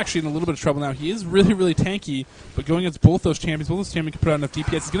Pirate actually in a little bit of trouble now. He is really tanky, but going against both those champions can put out enough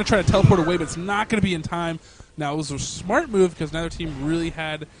DPS. He's going to try to teleport away, but it's not going to be in time. Now, it was a smart move because neither team really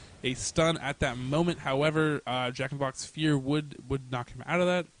had a stun at that moment. However, Jack in the Box Fear would knock him out of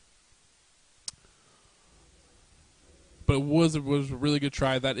that. But it was a really good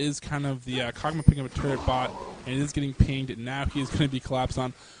try. That is kind of the Kog'Maw picking up a turret bot, and it is getting pinged. And now he is going to be collapsed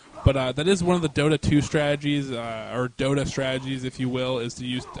on. But that is one of the Dota 2 strategies, or Dota strategies, if you will, is to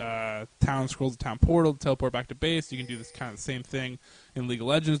use Town Scrolls, Town Portal to teleport back to base. You can do this kind of the same thing in League of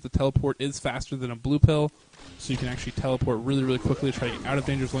Legends. The teleport is faster than a blue pill, so you can actually teleport really quickly to try to get out of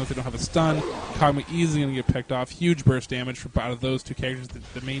danger as long as they don't have a stun. Kog'Maw easily going to get picked off. Huge burst damage for out of those two characters,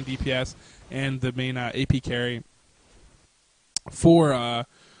 the main DPS and the main AP carry for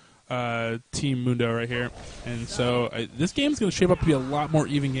Team Mundo right here. And so this game is going to shape up to be a lot more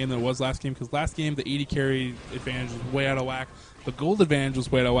even game than it was last game, because last game the 80 carry advantage was way out of whack. The gold advantage was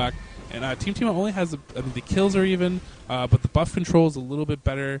way out of whack. And Team Teemo only has, the kills are even, but the buff control is a little bit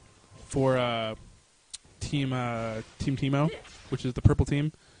better for Team Teemo, which is the purple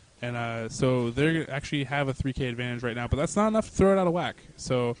team. And so they actually have a 3k advantage right now, but that's not enough to throw it out of whack.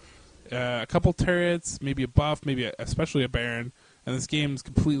 So a couple turrets, maybe a buff, maybe especially a Baron, and this game's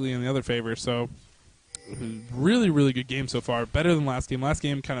completely in the other favor. So really good game so far. Better than last game. Last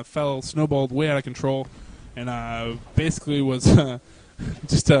game kind of snowballed way out of control, and basically was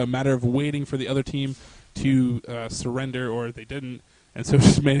just a matter of waiting for the other team to surrender, or they didn't. And so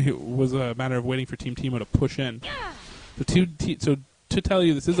it was a matter of waiting for Team Teemo to push in. So to tell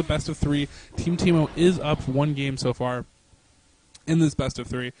you, this is a best of 3. Team Teemo is up 1 game so far in this best of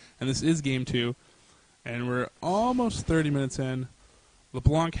 3, and this is game 2. And we're almost 30 minutes in.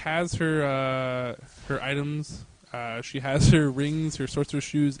 LeBlanc has her items. She has her rings, her sorcerer's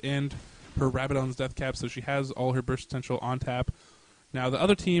shoes, and her Rabadon's death cap, so she has all her burst potential on tap. Now, the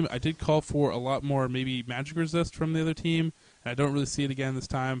other team, I did call for a lot more maybe magic resist from the other team, and I don't really see it again this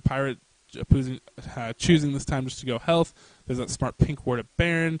time. Pirate choosing this time just to go health. There's that smart pink ward at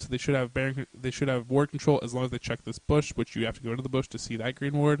Baron, so they should have ward control as long as they check this bush, which you have to go into the bush to see that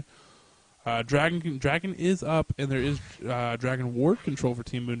green ward. Dragon is up, and there is Dragon ward control for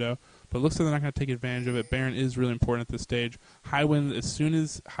Team Mundo, but it looks like they're not going to take advantage of it. Baron is really important at this stage. Highwind, as soon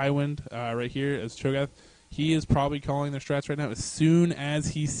as Highwind right here as Cho'Gath, he is probably calling their strats right now. As soon as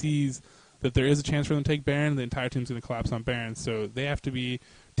he sees that there is a chance for them to take Baron, the entire team's going to collapse on Baron. So they have to be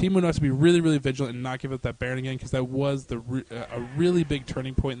Team Mundo has to be really, really vigilant and not give up that Baron again, because that was a really big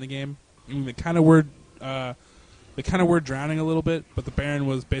turning point in the game. I mean, they kind of were drowning a little bit, but the Baron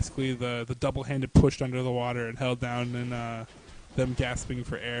was basically the double-handed pushed under the water and held down, and them gasping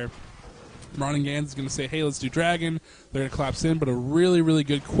for air. Ron Gans is going to say, hey, let's do Dragon. They're going to collapse in, but a really, really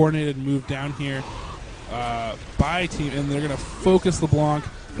good coordinated move down here by Team, and they're going to focus LeBlanc.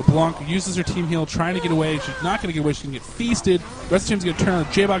 LeBlanc uses her team heal, trying to get away. She's not going to get away. She's going to get feasted. The rest of the team's going to turn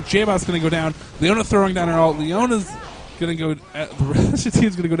on J-Bok. J-Bok's going to go down. Leona throwing down her ult. Leona's going to go. The rest of the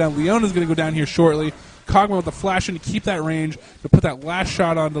team's going to go down. Leona's going to go down here shortly. Kog'Maw with the flash in to keep that range, to put that last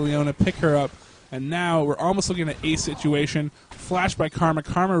shot onto Leona, pick her up. And now we're almost looking at an ace situation. Flash by Karma.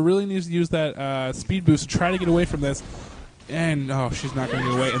 Karma really needs to use that speed boost to try to get away from this. And, oh, she's not going to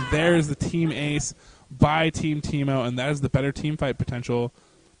get away. And there's the team ace by Team Teemo, and that is the better team fight potential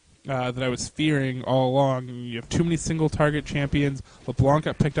that I was fearing all along. You have too many single-target champions. LeBlanc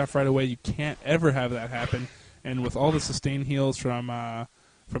got picked off right away. You can't ever have that happen. And with all the sustained heals from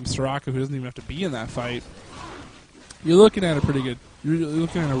Soraka, who doesn't even have to be in that fight, you're looking at a pretty good. You're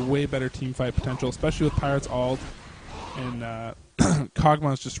looking at a way better team fight potential, especially with Pirate's ult and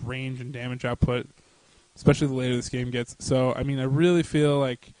Kog'Maw's just range and damage output, especially the later this game gets. So, I mean, I really feel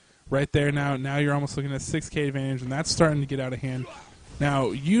like right there now you're almost looking at 6K advantage, and that's starting to get out of hand.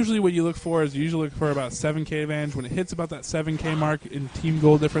 Now, usually what you look for is about 7K advantage. When it hits about that 7K mark in team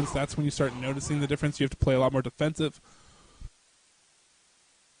goal difference, that's when you start noticing the difference. You have to play a lot more defensive.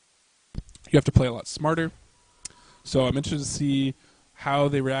 You have to play a lot smarter. So I'm interested to see how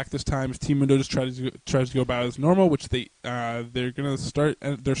they react this time. If Team Mundo just tries to go about it as normal, which they're going to start.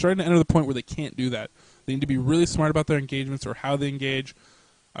 They're starting to enter the point where they can't do that. They need to be really smart about their engagements or how they engage,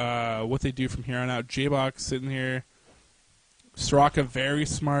 what they do from here on out. J-Bok sitting here. Soraka, very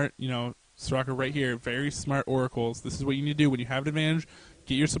smart. Soraka right here, very smart oracles. This is what you need to do when you have an advantage.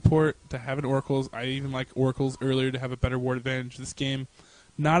 Get your support to have an oracles. I even like oracles earlier to have a better ward advantage. This game,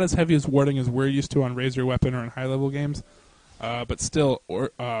 not as heavy as warding as we're used to on Raise Your Weapon or in high-level games. But still,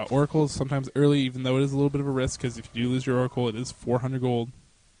 oracles sometimes early, even though it is a little bit of a risk, because if you do lose your oracle, it is 400 gold,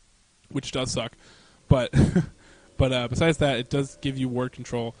 which does suck. But besides that, it does give you ward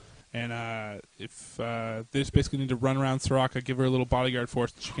control. And if they just basically need to run around Soraka, give her a little bodyguard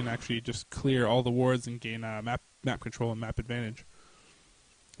force, she can actually just clear all the wards and gain map control and map advantage.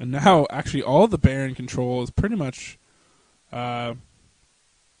 And now, actually, all the Baron control is pretty much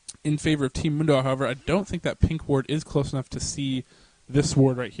in favor of Team Mundo. However, I don't think that pink ward is close enough to see this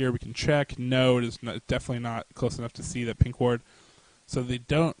ward right here. We can check. No, it is definitely not close enough to see that pink ward. So they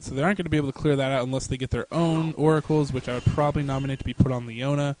aren't going to be able to clear that out unless they get their own oracles, which I would probably nominate to be put on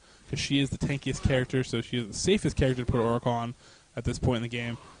Leona, because she is the tankiest character, so she is the safest character to put an oracle on at this point in the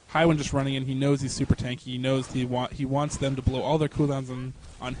game. Highwind just running in. He knows he's super tanky. He knows he wants them to blow all their cooldowns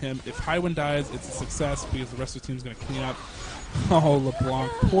on him. If Highwind dies, it's a success because the rest of the team's going to clean up. Oh,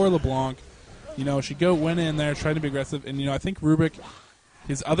 LeBlanc. Poor LeBlanc. She went in there, tried to be aggressive, and, I think Rubik,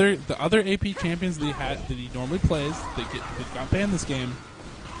 the other AP champions that he normally plays, that got banned this game,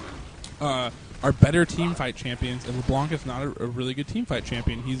 are better team fight champions, and LeBlanc is not a really good team fight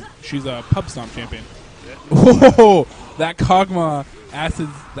champion. She's a pub stomp champion. Whoa! That Kog'Maw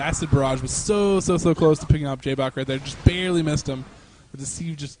acid barrage was so close to picking up J-Bok right there. Just barely missed him. But to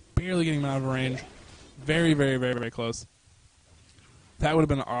see just barely getting him out of range. Very, very, very, very close. That would have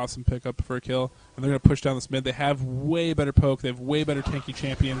been an awesome pickup for a kill. And they're going to push down this mid. They have way better poke. They have way better tanky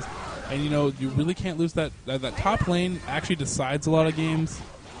champions. And, you really can't lose that. That top lane actually decides a lot of games.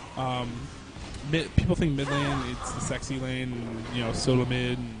 People think mid lane, it's the sexy lane, and, solo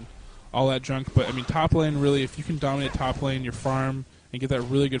mid and all that junk. But, top lane, really, if you can dominate top lane, your farm, and get that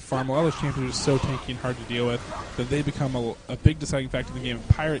really good farm, a lot of those champions are so tanky and hard to deal with that they become a big deciding factor in the game.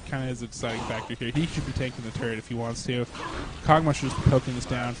 Pirate kind of is a deciding factor here. He should be tanking the turret if he wants to. Kog'Maw should just be poking this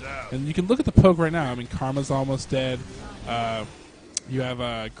down. And you can look at the poke right now. Karma's almost dead. You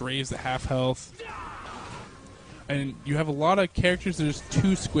have Graves at half health. And you have a lot of characters that are just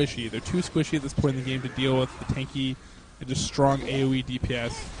too squishy. They're too squishy at this point in the game to deal with the tanky and just strong AoE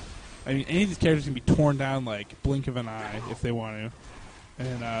DPS. Any of these characters can be torn down like blink of an eye if they want to.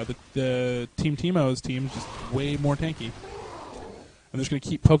 And the Team Teemo's team is just way more tanky. And they're just going to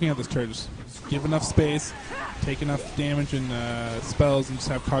keep poking at this turret. Just give enough space, take enough damage and spells, and just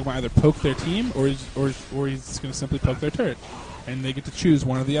have Kog'Maw either poke their team or he's just going to simply poke their turret. And they get to choose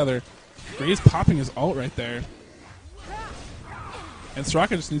one or the other. Gray's popping his ult right there. And Soraka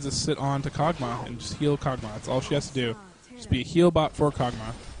just needs to sit on to Kog'Maw and just heal Kog'Maw. That's all she has to do. Just be a heal bot for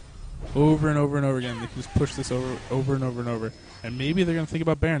Kog'Maw. over and over and over again. They can just push this over and over and over. And maybe they're going to think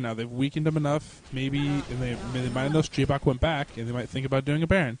about Baron now. They've weakened him enough. Maybe, and they might have noticed J-Bach went back, and they might think about doing a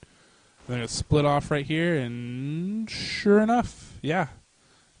Baron. And they're going to split off right here, and sure enough, yeah.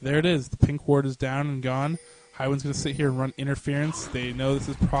 There it is. The pink ward is down and gone. Highwind's going to sit here and run interference. They know this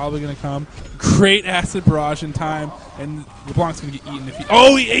is probably going to come. Great acid barrage in time, and LeBlanc's going to get eaten. If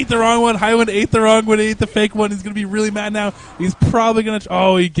he ate the wrong one. Highwind ate the wrong one. He ate the fake one. He's going to be really mad now. He's probably going to...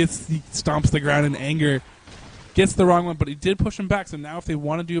 he stomps the ground in anger. Gets the wrong one, but he did push him back. So now if they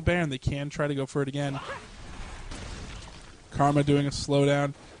want to do a Baron, they can try to go for it again. Karma doing a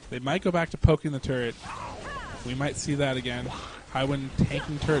slowdown. They might go back to poking the turret. We might see that again. Highwind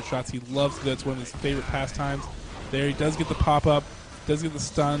tanking turret shots. He loves that. It's one of his favorite pastimes. There, he does get the pop-up, does get the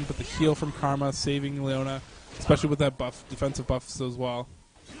stun, but the heal from Karma saving Leona, especially with that buff, defensive buffs as well.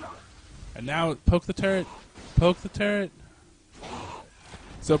 And now, poke the turret. Poke the turret.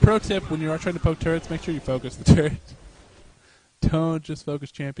 So pro tip, when you are trying to poke turrets, make sure you focus the turret. Don't just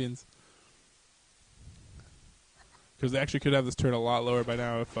focus champions. Because they actually could have this turret a lot lower by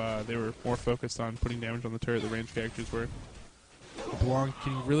now if they were more focused on putting damage on the turret. The ranged characters were. LeBlanc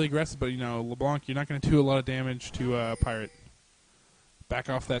getting really aggressive, but LeBlanc, you're not going to do a lot of damage to Pirate. Back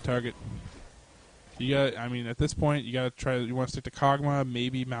off that target. At this point, you got to try. You want to stick to Kog'Maw,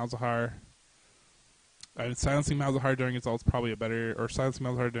 maybe Malzahar. Silencing Malzahar during its ult's probably silencing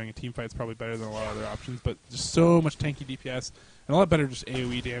Malzahar during a team fight is probably better than a lot of other options, but just so much tanky DPS, and a lot better just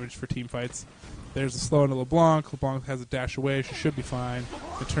AoE damage for team fights. There's a slow into LeBlanc. LeBlanc has a dash away. She should be fine.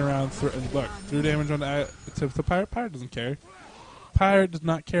 They turn around, threw damage on the Pirate. Pirate doesn't care. Pirate does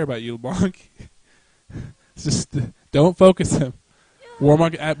not care about you, LeBlanc. It's just, don't focus him.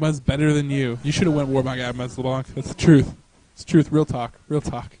 Warmog Atma's better than you. You should have went Warmog Atma's, LeBlanc. That's the truth. It's the truth. Real talk. Real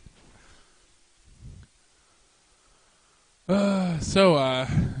talk.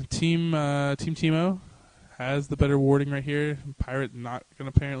 Team Teemo has the better warding right here. Pirate not going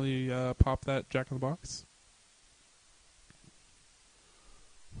to apparently pop that Jack-in-the-Box.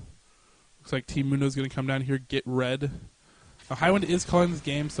 Looks like Team Mundo is going to come down here, get red. Highwind is calling this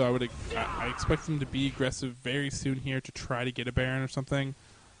game, so I expect them to be aggressive very soon here to try to get a Baron or something.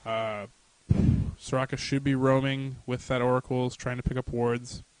 Soraka should be roaming with that Oracles, trying to pick up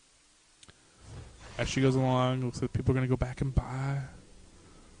wards. As she goes along, looks like people are going to go back and buy.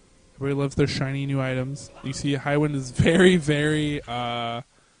 Everybody loves their shiny new items. You see Highwind is very, very...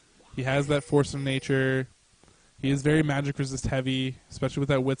 he has that force of nature. He is very magic resist heavy, especially with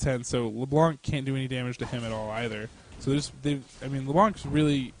that Wit's End, so LeBlanc can't do any damage to him at all either. So LeBlanc's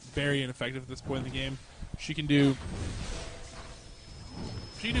really very ineffective at this point in the game. She can do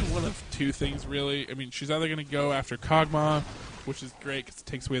one of two things, really. She's either going to go after Kog'Maw, which is great because it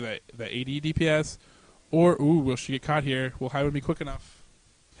takes away that AD DPS, or, will she get caught here? Will Highwind be quick enough?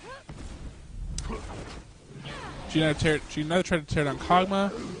 She can either try to tear down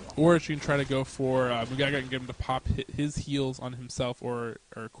Kog'Maw, or she can try to go for Mugaga and get him to pop his heals on himself or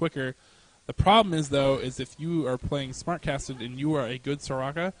quicker. The problem is, though, if you are playing Smartcasted and you are a good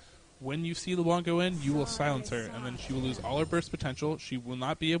Soraka, when you see LeBlanc go in, you will silence her, and then she will lose all her burst potential. She will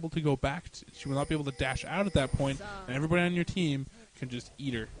not be able to go back. She will not be able to dash out at that point, and everybody on your team can just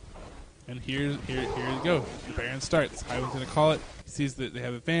eat her. And here you go. The Baron starts. Highwind's going to call it. He sees that they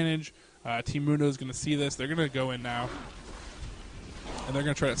have advantage. Team Mundo is going to see this. They're going to go in now, and they're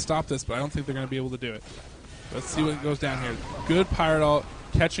going to try to stop this, but I don't think they're going to be able to do it. Let's see what goes down here. Good Pirate ult,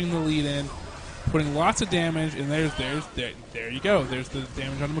 catching the lead in, putting lots of damage, and there you go. There's the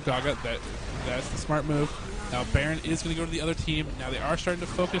damage on Mugaga. That's the smart move. Now Baron is going to go to the other team. Now they are starting to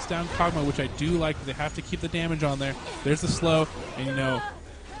focus down Kog'Maw, which I do like. They have to keep the damage on there. There's the slow, and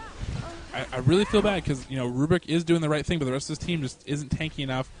I really feel bad because Rubik is doing the right thing, but the rest of his team just isn't tanky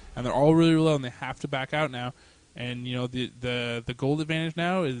enough, and they're all really low, and they have to back out now. And the gold advantage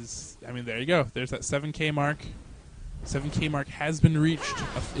now is, there you go. There's that 7K mark. 7K mark has been reached.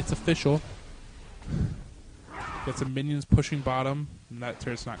 It's official. Got some minions pushing bottom, and that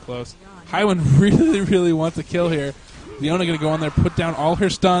turret's not close. Highwind really, really wants a kill here. Leona going to go on there, put down all her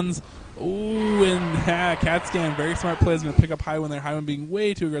stuns. Ooh, and CatScan, very smart play, is going to pick up Highwind there. Highwind being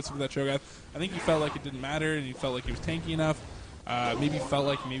way too aggressive with that Cho'Gath. I think he felt like it didn't matter, and he felt like he was tanky enough. Maybe felt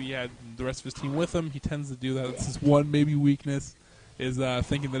like he had the rest of his team with him. He tends to do that. That's his one maybe weakness, is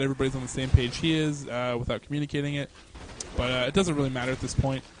thinking that everybody's on the same page he is without communicating it. But it doesn't really matter at this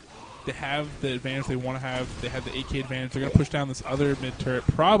point. They have the advantage they want to have. They have the 8K advantage. They're going to push down this other mid turret,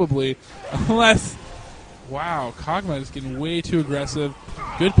 probably, unless... Wow, Kog'Maw is getting way too aggressive.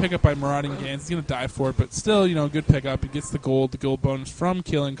 Good pickup by Marauding Gans. He's going to die for it, but still, good pickup. He gets the gold bonus from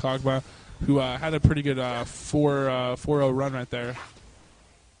killing Kog'Maw, who had a pretty good 4-0 run right there.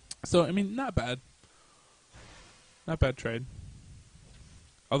 So, I mean, not bad. Not bad trade.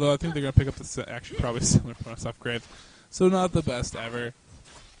 Although I think they're going to pick up the actually probably similar bonus off Graves. So not the best ever.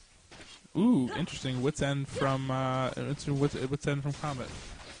 Ooh, interesting. Wits End from Wits End from Comet.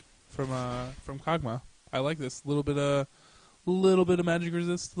 From Kog'Maw. I like this. Little bit of magic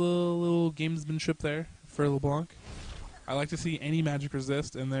resist, little gamesmanship there for LeBlanc. I like to see any magic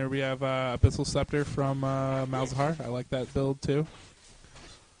resist, and there we have Abyssal Scepter from Malzahar. I like that build too.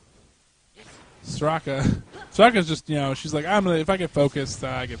 Soraka's just, she's like, if I get focused,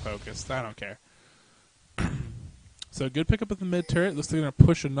 I get focused. I don't care. So good pickup at the mid turret. Looks like they're going to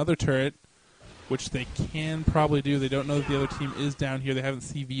push another turret, which they can probably do. They don't know that the other team is down here. They haven't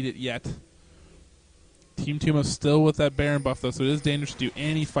CV'd it yet. Team Teemo still with that Baron buff, though, so it is dangerous to do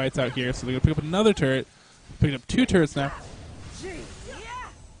any fights out here. So they're going to pick up another turret. Picking up 2 turrets now.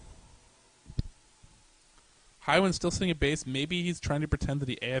 Highwind's still sitting at base. Maybe he's trying to pretend that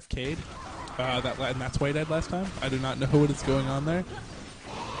he AFK'd. And that's why he died last time. I do not know what is going on there.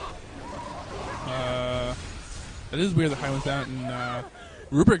 It is weird that Highwind's out, and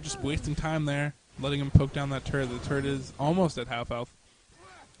Rubric just wasting time there, letting him poke down that turret. The turret is almost at half health.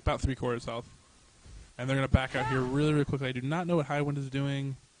 About 3/4 health. And they're going to back out here really, really quickly. I do not know what Highwind is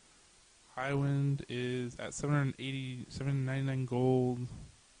doing. Highwind is at 799 gold.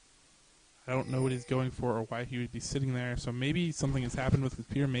 I don't know what he's going for or why he would be sitting there. So maybe something has happened with his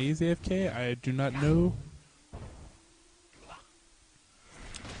Peter Maze AFK. I do not know.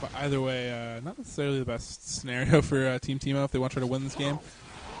 But either way, not necessarily the best scenario for Team Teemo if they want to try to win this game.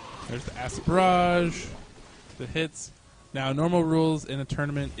 There's the Acid Barrage that hits. Now, normal rules in a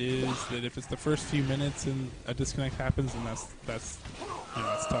tournament is that if it's the first few minutes and a disconnect happens, then that's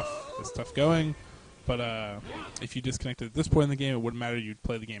tough. It's tough going. But if you disconnected at this point in the game, it wouldn't matter. You'd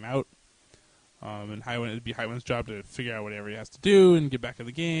play the game out. And it'd be Highwind's job to figure out whatever he has to do and get back in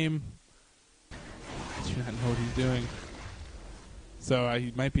the game. I do not know what he's doing. So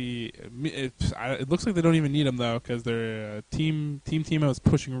he might be. It looks like they don't even need him though, because their Team Teemo is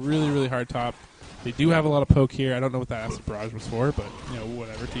pushing really, really hard top. They do have a lot of poke here. I don't know what that Acid Barrage was for, but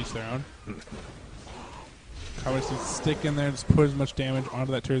whatever. Teach their own. Cowboys needs to stick in there, just put as much damage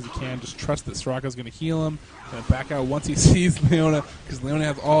onto that turret as he can. Just trust that Soraka's going to heal him, and back out once he sees Leona, because Leona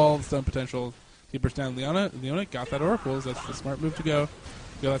has all the stun potential. He bursts down Leona got that Oracles. That's the smart move to go.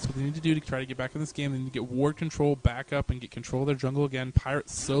 That's what they need to do to try to get back in this game. They need to get ward control back up and get control of their jungle again. Pirate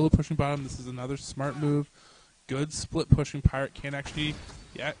solo pushing bottom. This is another smart move. Good split pushing. Pirate can actually,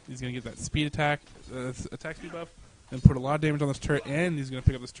 he's going to get that speed attack speed buff, and put a lot of damage on this turret, and he's going to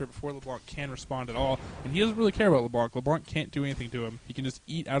pick up this turret before LeBlanc can respond at all. And he doesn't really care about LeBlanc. LeBlanc can't do anything to him. He can just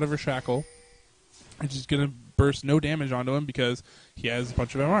eat out of her shackle, and she's going to burst no damage onto him because he has a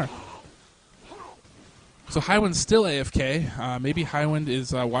bunch of MR. So Highwind's still AFK. Maybe Highwind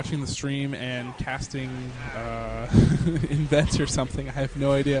is watching the stream and casting Invent or something. I have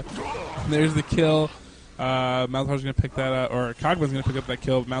no idea. And there's the kill. Malzahar's going to pick that up, or Kog'Maw's going to pick up that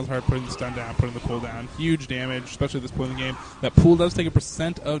kill. Malzahar putting the stun down, putting the pull down. Huge damage, especially at this point in the game. That pool does take a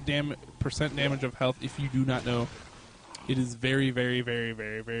percent damage of health. If you do not know, it is very, very, very,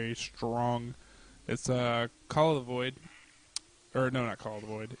 very, very strong. It's Call of the Void, or no, not Call of the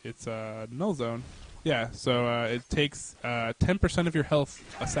Void. It's Null Zone. Yeah, so it takes 10% of your health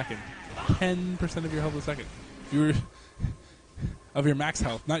a second. 10% of your health a second. Of your max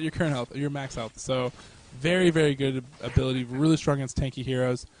health, not your current health, your max health. So very, very good ability. Really strong against tanky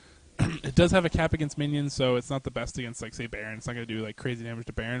heroes. It does have a cap against minions, so it's not the best against, like, say, Baron. It's not going to do like crazy damage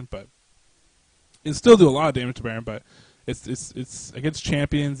to Baron, but it'll still do a lot of damage to Baron. But it's against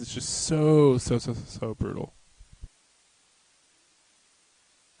champions. It's just so brutal.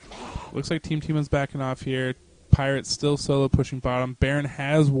 Looks like Team Teemo's backing off here. Pirate's still solo pushing bottom. Baron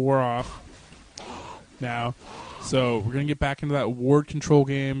has war off now. So we're going to get back into that ward control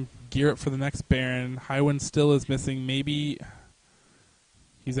game. Gear up for the next Baron. Highwind still is missing. Maybe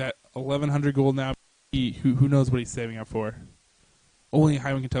he's at 1,100 gold now. Who knows what he's saving up for? Only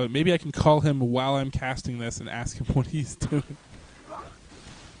Highwind can tell me. Maybe I can call him while I'm casting this and ask him what he's doing.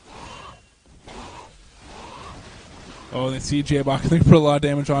 Oh, they see J-Bach. They put a lot of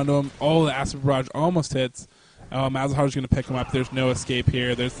damage onto him. Oh, the Acid Barrage almost hits. Malzahar's going to pick him up. There's no escape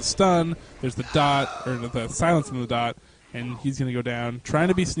here. There's the stun. There's the dot, or the silence in the dot, and he's going to go down. Trying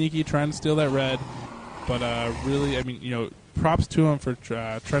to be sneaky, trying to steal that red. But really, I mean, props to him for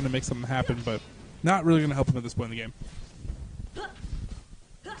trying to make something happen, but not really going to help him at this point in the game.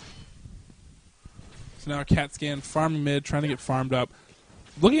 So now Cat Scan farming mid, trying to get farmed up.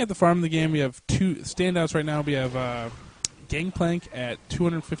 Looking at the farm of the game, we have two standouts right now. We have Gangplank at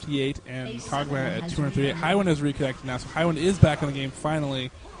 258 and Kog'Maw at 238. Highwind has reconnected now, so Highwind is back in the game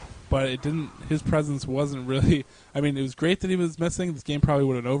finally. but it didn't. His presence wasn't really. I mean, it was great that he was missing. This game probably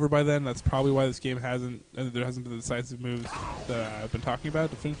would have been over by then. That's probably why this game hasn't. There hasn't been the decisive moves that I've been talking about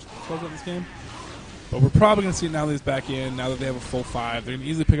to close out this game. But we're probably going to see it now that he's back in. Now that they have a full 5, they're going to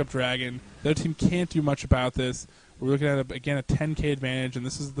easily pick up Dragon. Their team can't do much about this. We're looking at again a 10K advantage, and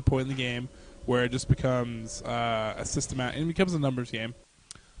this is the point in the game where it just becomes a systematic. It becomes a numbers game.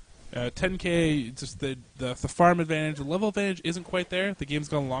 10K, just the farm advantage, the level advantage isn't quite there. The game's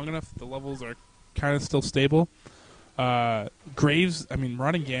gone long enough. The levels are kind of still stable. Graves, I mean,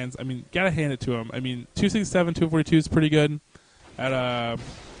 Ron and Gans, I mean, gotta hand it to him. I mean, 267, 242 is pretty good at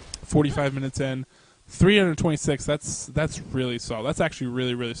 45 minutes in. 326, that's really solid. That's actually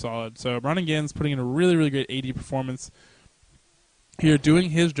really, really solid. So Ron and Gans putting in a really, really great AD performance here, doing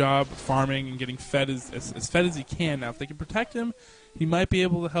his job, farming and getting fed as fed as he can. Now, if they can protect him, he might be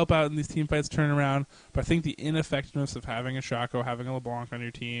able to help out in these team fights turn around. But I think the ineffectiveness of having a Shaco, having a LeBlanc on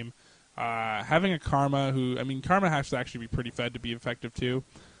your team, having a Karma, who, I mean, Karma has to actually be pretty fed to be effective too.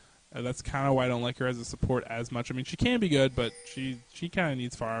 That's kind of why I don't like her as a support as much. I mean, she can be good, but she kind of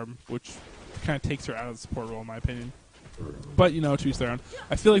needs farm, which kind of takes her out of the support role, in my opinion. But, you know, to each their own.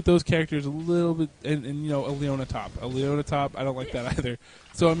 I feel like those characters a little bit, and you know, a Leona top. I don't like that either.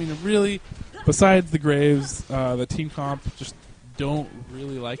 So, I mean, really, besides the Graves, the team comp just don't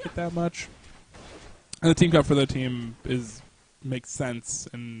really like it that much. And the team comp for their team makes sense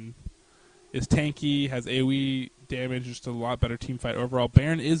and is tanky, has AoE damage, just a lot better team fight overall.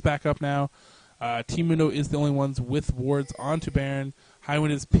 Baron is back up now. Team Mundo is the only ones with wards onto Baron.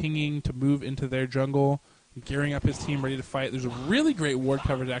 Highwind is pinging to move into their jungle, gearing up his team, ready to fight. There's a really great ward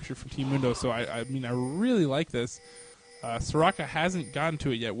coverage actually from Team Mundo, so I mean, I really like this. Soraka hasn't gotten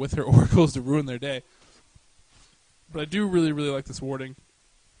to it yet with her oracles to ruin their day. But I do really, really like this warding.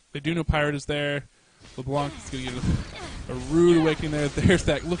 They do know Pirate is there. LeBlanc is going to get a rude awakening there. There's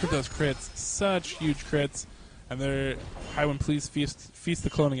that. Look at those crits. Such huge crits. And they're, Highwind, please feast the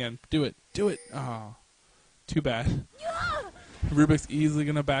clone again. Do it. Do it. Oh, too bad. Rubik's easily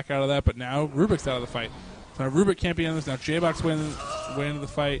going to back out of that, but now Rubik's out of the fight. So now Rubik can't be in this. Now J-Box way into the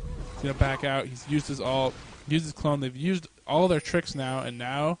fight. He's going to back out. He's used his ult, used his clone. They've used all their tricks now, and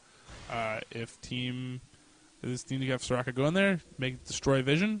now if this team to have Soraka go in there, destroy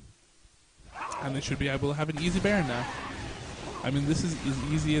vision, and they should be able to have an easy Baron now. I mean, this is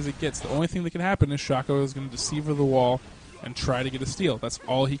as easy as it gets. The only thing that can happen is Shaco is going to deceive the wall and try to get a steal. That's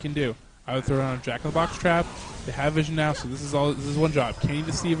all he can do. I would throw down a Jack-in-the-Box trap. They have vision now, so this is one job. Can he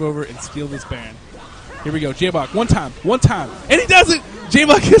deceive over and steal this Baron? Here we go. J-Bok, one time, and he does it!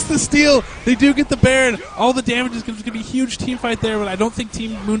 J-Bok gets the steal! They do get the Baron! All the damage is going to be a huge team fight there, but I don't think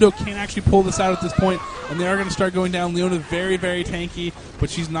Team Mundo can actually pull this out at this point, and they are going to start going down. Leona's very, very tanky, but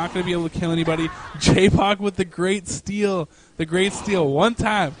she's not going to be able to kill anybody. J-Bok with the great steal. The great steal. One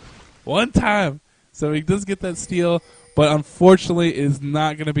time. So he does get that steal, but unfortunately is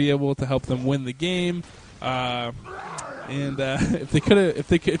not going to be able to help them win the game. If he could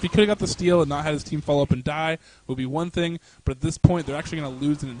have got the steal and not had his team follow up and die, would be one thing. But at this point, they're actually going to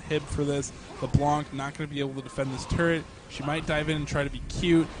lose an inhib for this. LeBlanc not going to be able to defend this turret. She might dive in and try to be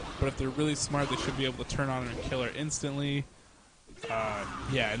cute, but if they're really smart, they should be able to turn on her and kill her instantly.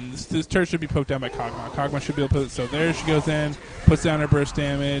 Yeah, and this turret should be poked down by Kog'Maw. Kog'Maw should be able to put it. So there she goes in, puts down her burst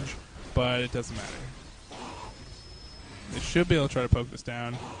damage, but it doesn't matter. They should be able to try to poke this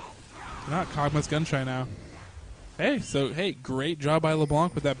down. Not Kog'Maw's gun-shy now. Hey, great job by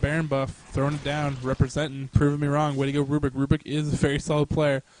LeBlanc with that Baron buff, throwing it down, representing, proving me wrong. Way to go, Rubik. Rubik is a very solid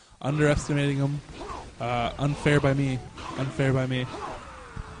player. Underestimating him. Unfair by me.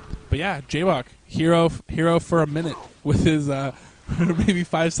 But yeah, J-Bok, hero for a minute with his, maybe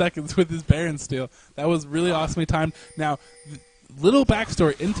 5 seconds with his Baron steal. That was really awesomely timed. Now, little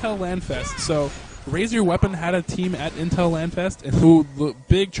backstory, Intel Landfest. So, Raise Your Weapon had a team at Intel Landfest, and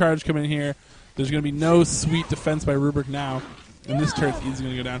big charge coming in here. There's going to be no sweet defense by Rubik now, and this turret's easily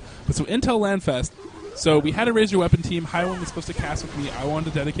going to go down. But so Intel Landfest, so we had a Raise Your Weapon team. Highwind was supposed to cast with me. I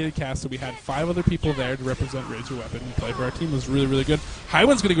wanted a dedicated cast, so we had 5 other people there to represent Raise Your Weapon and play for our team. It was really, really good.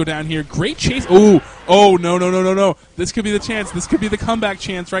 Highwind's going to go down here. Great chase. Oh, no. This could be the chance. This could be the comeback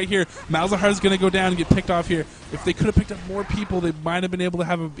chance right here. Malzahar's going to go down and get picked off here. If they could have picked up more people, they might have been able to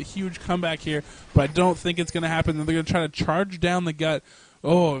have a huge comeback here, but I don't think it's going to happen. They're going to try to charge down the gut.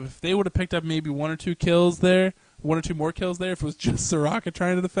 Oh, if they would have picked up maybe 1 or 2 kills there, 1 or 2 more kills there, if it was just Soraka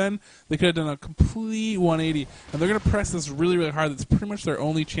trying to defend, they could have done a complete 180. And they're going to press this really, really hard. That's pretty much their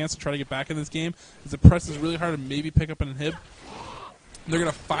only chance to try to get back in this game, is to press this really hard and maybe pick up an inhib. They're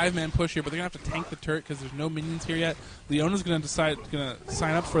going to 5-man push here, but they're going to have to tank the turret because there's no minions here yet. Leona's going to sign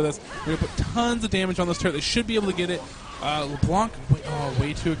up for this. They're going to put tons of damage on this turret. They should be able to get it. LeBlanc,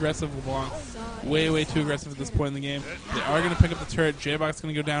 way too aggressive. LeBlanc, way too aggressive at this point in the game. They are going to pick up the turret. J-Box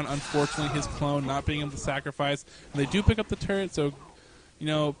going to go down. Unfortunately, his clone not being able to sacrifice. And they do pick up the turret, so,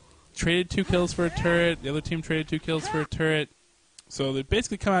 traded 2 kills for a turret. The other team traded 2 kills for a turret. So they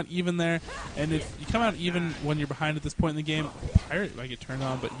basically come out even there. And if you come out even when you're behind at this point in the game, Pirate might get turned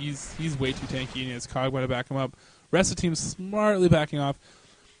on, but he's way too tanky, and he has Cogma to back him up. Rest of the team's smartly backing off.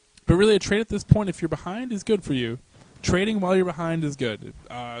 But really, a trade at this point, if you're behind, is good for you. Trading while you're behind is good,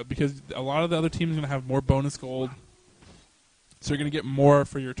 because a lot of the other teams are going to have more bonus gold, so you're going to get more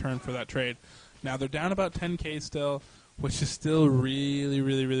for your turn for that trade. Now, they're down about 10k still, which is still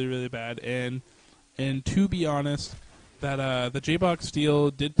really bad. And to be honest, that the J-Box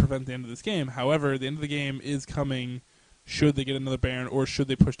steal did prevent the end of this game. However, the end of the game is coming should they get another Baron or should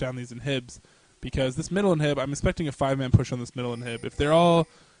they push down these inhibs. Because this middle inhib, I'm expecting a 5-man push on this middle inhib. If they're all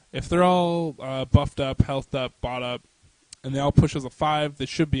buffed up, healthed up, bought up, and they all push as a 5, they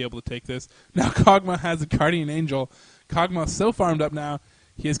should be able to take this. Now Kog'Maw has a Guardian Angel. Kog'Maw's so farmed up now,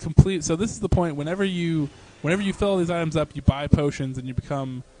 he is complete. So this is the point. Whenever you fill all these items up, you buy potions and you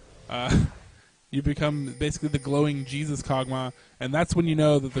become basically the glowing Jesus Kog'Maw, and that's when you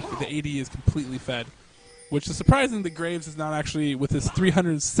know that the AD is completely fed. Which is surprising that Graves is not actually, with his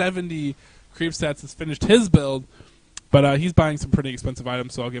 370 creep stats, has finished his build. But he's buying some pretty expensive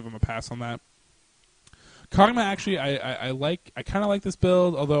items, so I'll give him a pass on that. Kog'Maw, actually, I kind of like this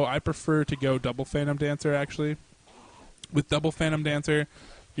build, although I prefer to go double Phantom Dancer, actually. With double Phantom Dancer,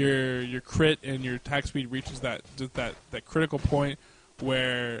 your crit and your attack speed reaches that critical point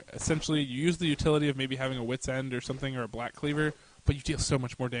where essentially you use the utility of maybe having a Wit's End or something, or a Black Cleaver, but you deal so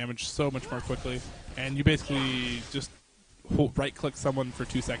much more damage so much more quickly, and you basically just right-click someone for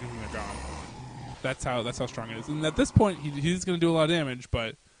 2 seconds and they're gone. That's how strong it is. And at this point, he's going to do a lot of damage,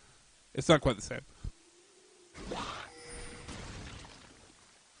 but it's not quite the same.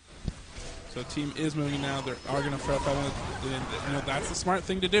 So the team is moving now. They are going to throw 5 that's the smart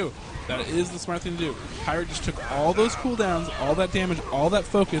thing to do. That is the smart thing to do. Pirate just took all those cooldowns, all that damage, all that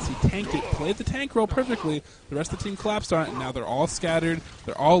focus. He tanked it, played the tank role perfectly. The rest of the team collapsed on it, and now they're all scattered.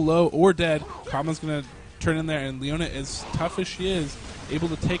 They're all low or dead. Kama's going to turn in there, and Leona, as tough as she is, able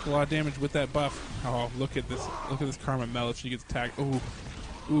to take a lot of damage with that buff. Oh, look at this Karma Mel if she gets attacked. Ooh,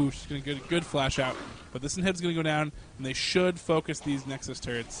 she's going to get a good flash out. But this inhib's going to go down, and they should focus these Nexus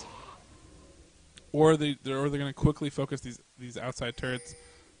turrets. Or they're going to quickly focus these outside turrets.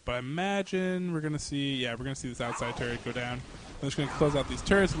 But I imagine we're going to see this outside turret go down. They're just going to close out these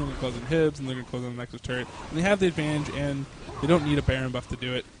turrets, and they're going to close inhibs, and they're going to close on the Nexus turret. And they have the advantage, and they don't need a Baron buff to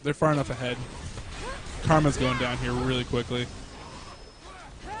do it. They're far enough ahead. Karma's going down here really quickly.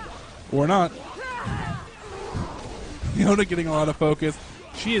 Or not. Leona getting a lot of focus.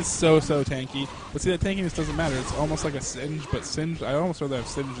 She is so tanky. But see, that tankiness doesn't matter. It's almost like a Singe, but Singe, I almost rather have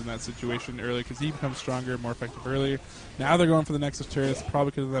Singe in that situation earlier because he becomes stronger and more effective earlier. Now they're going for the Nexus turrets.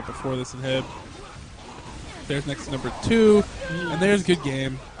 Probably could have done that before this inhib. There's Nexus number 2. And there's good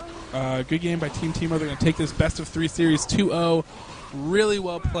game. Good game by Team Teemo. They're going to take this best of 3 series 2-0. Really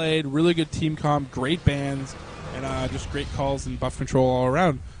well played. Really good team comp. Great bans. And just great calls and buff control all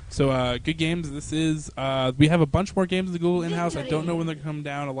around. So good games. This is we have a bunch more games in the Google in-house. I don't know when they're going to come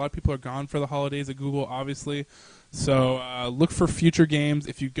down. A lot of people are gone for the holidays at Google, obviously. So look for future games.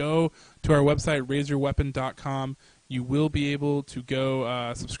 If you go to our website, RaiseYourWeapon.com, you will be able to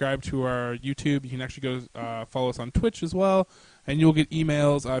go subscribe to our YouTube. You can actually go follow us on Twitch as well, and you'll get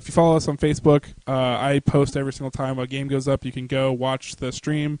emails. If you follow us on Facebook, I post every single time a game goes up. You can go watch the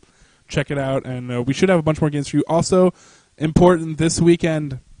stream, check it out, and we should have a bunch more games for you. Also, important this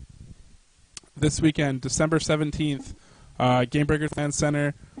weekend, December 17th, Game Breakers Fan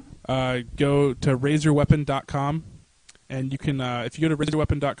Center. Go to RaiseYourWeapon.com, and you can, if you go to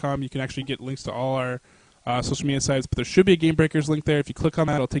RaiseYourWeapon.com, you can actually get links to all our social media sites. But there should be a Game Breakers link there. If you click on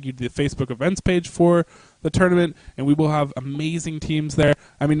that, it'll take you to the Facebook events page for the tournament, and we will have amazing teams there.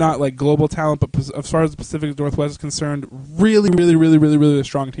 I mean, not like global talent, but as far as the Pacific Northwest is concerned, really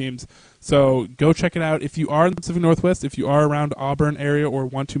strong teams. So go check it out. If you are in the Pacific Northwest, if you are around Auburn area or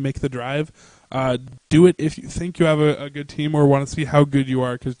want to make the drive, do it if you think you have a good team or want to see how good you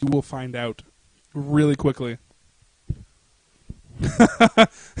are, because you will find out really quickly.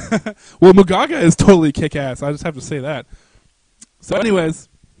 Well, Mugaga is totally kick-ass. I just have to say that. So anyways,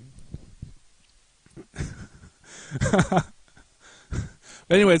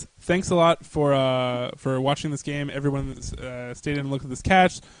 thanks a lot for watching this game. Everyone that's stayed in and looked at this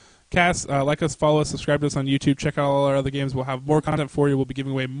cast, like us, follow us, subscribe to us on YouTube, check out all our other games. We'll have more content for you. We'll be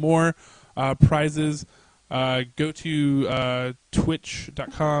giving away more prizes Go to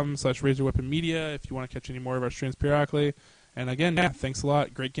twitch.com/RaiseYourWeaponMedia if you want to catch any more of our streams periodically. And again, yeah, thanks a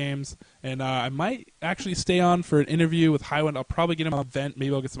lot. Great games. And I might actually stay on for an interview with Highwind. I'll probably get him on a vent.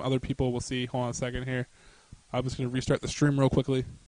 Maybe I'll get some other people. We'll see. Hold on a second here. I'm just going to restart the stream real quickly.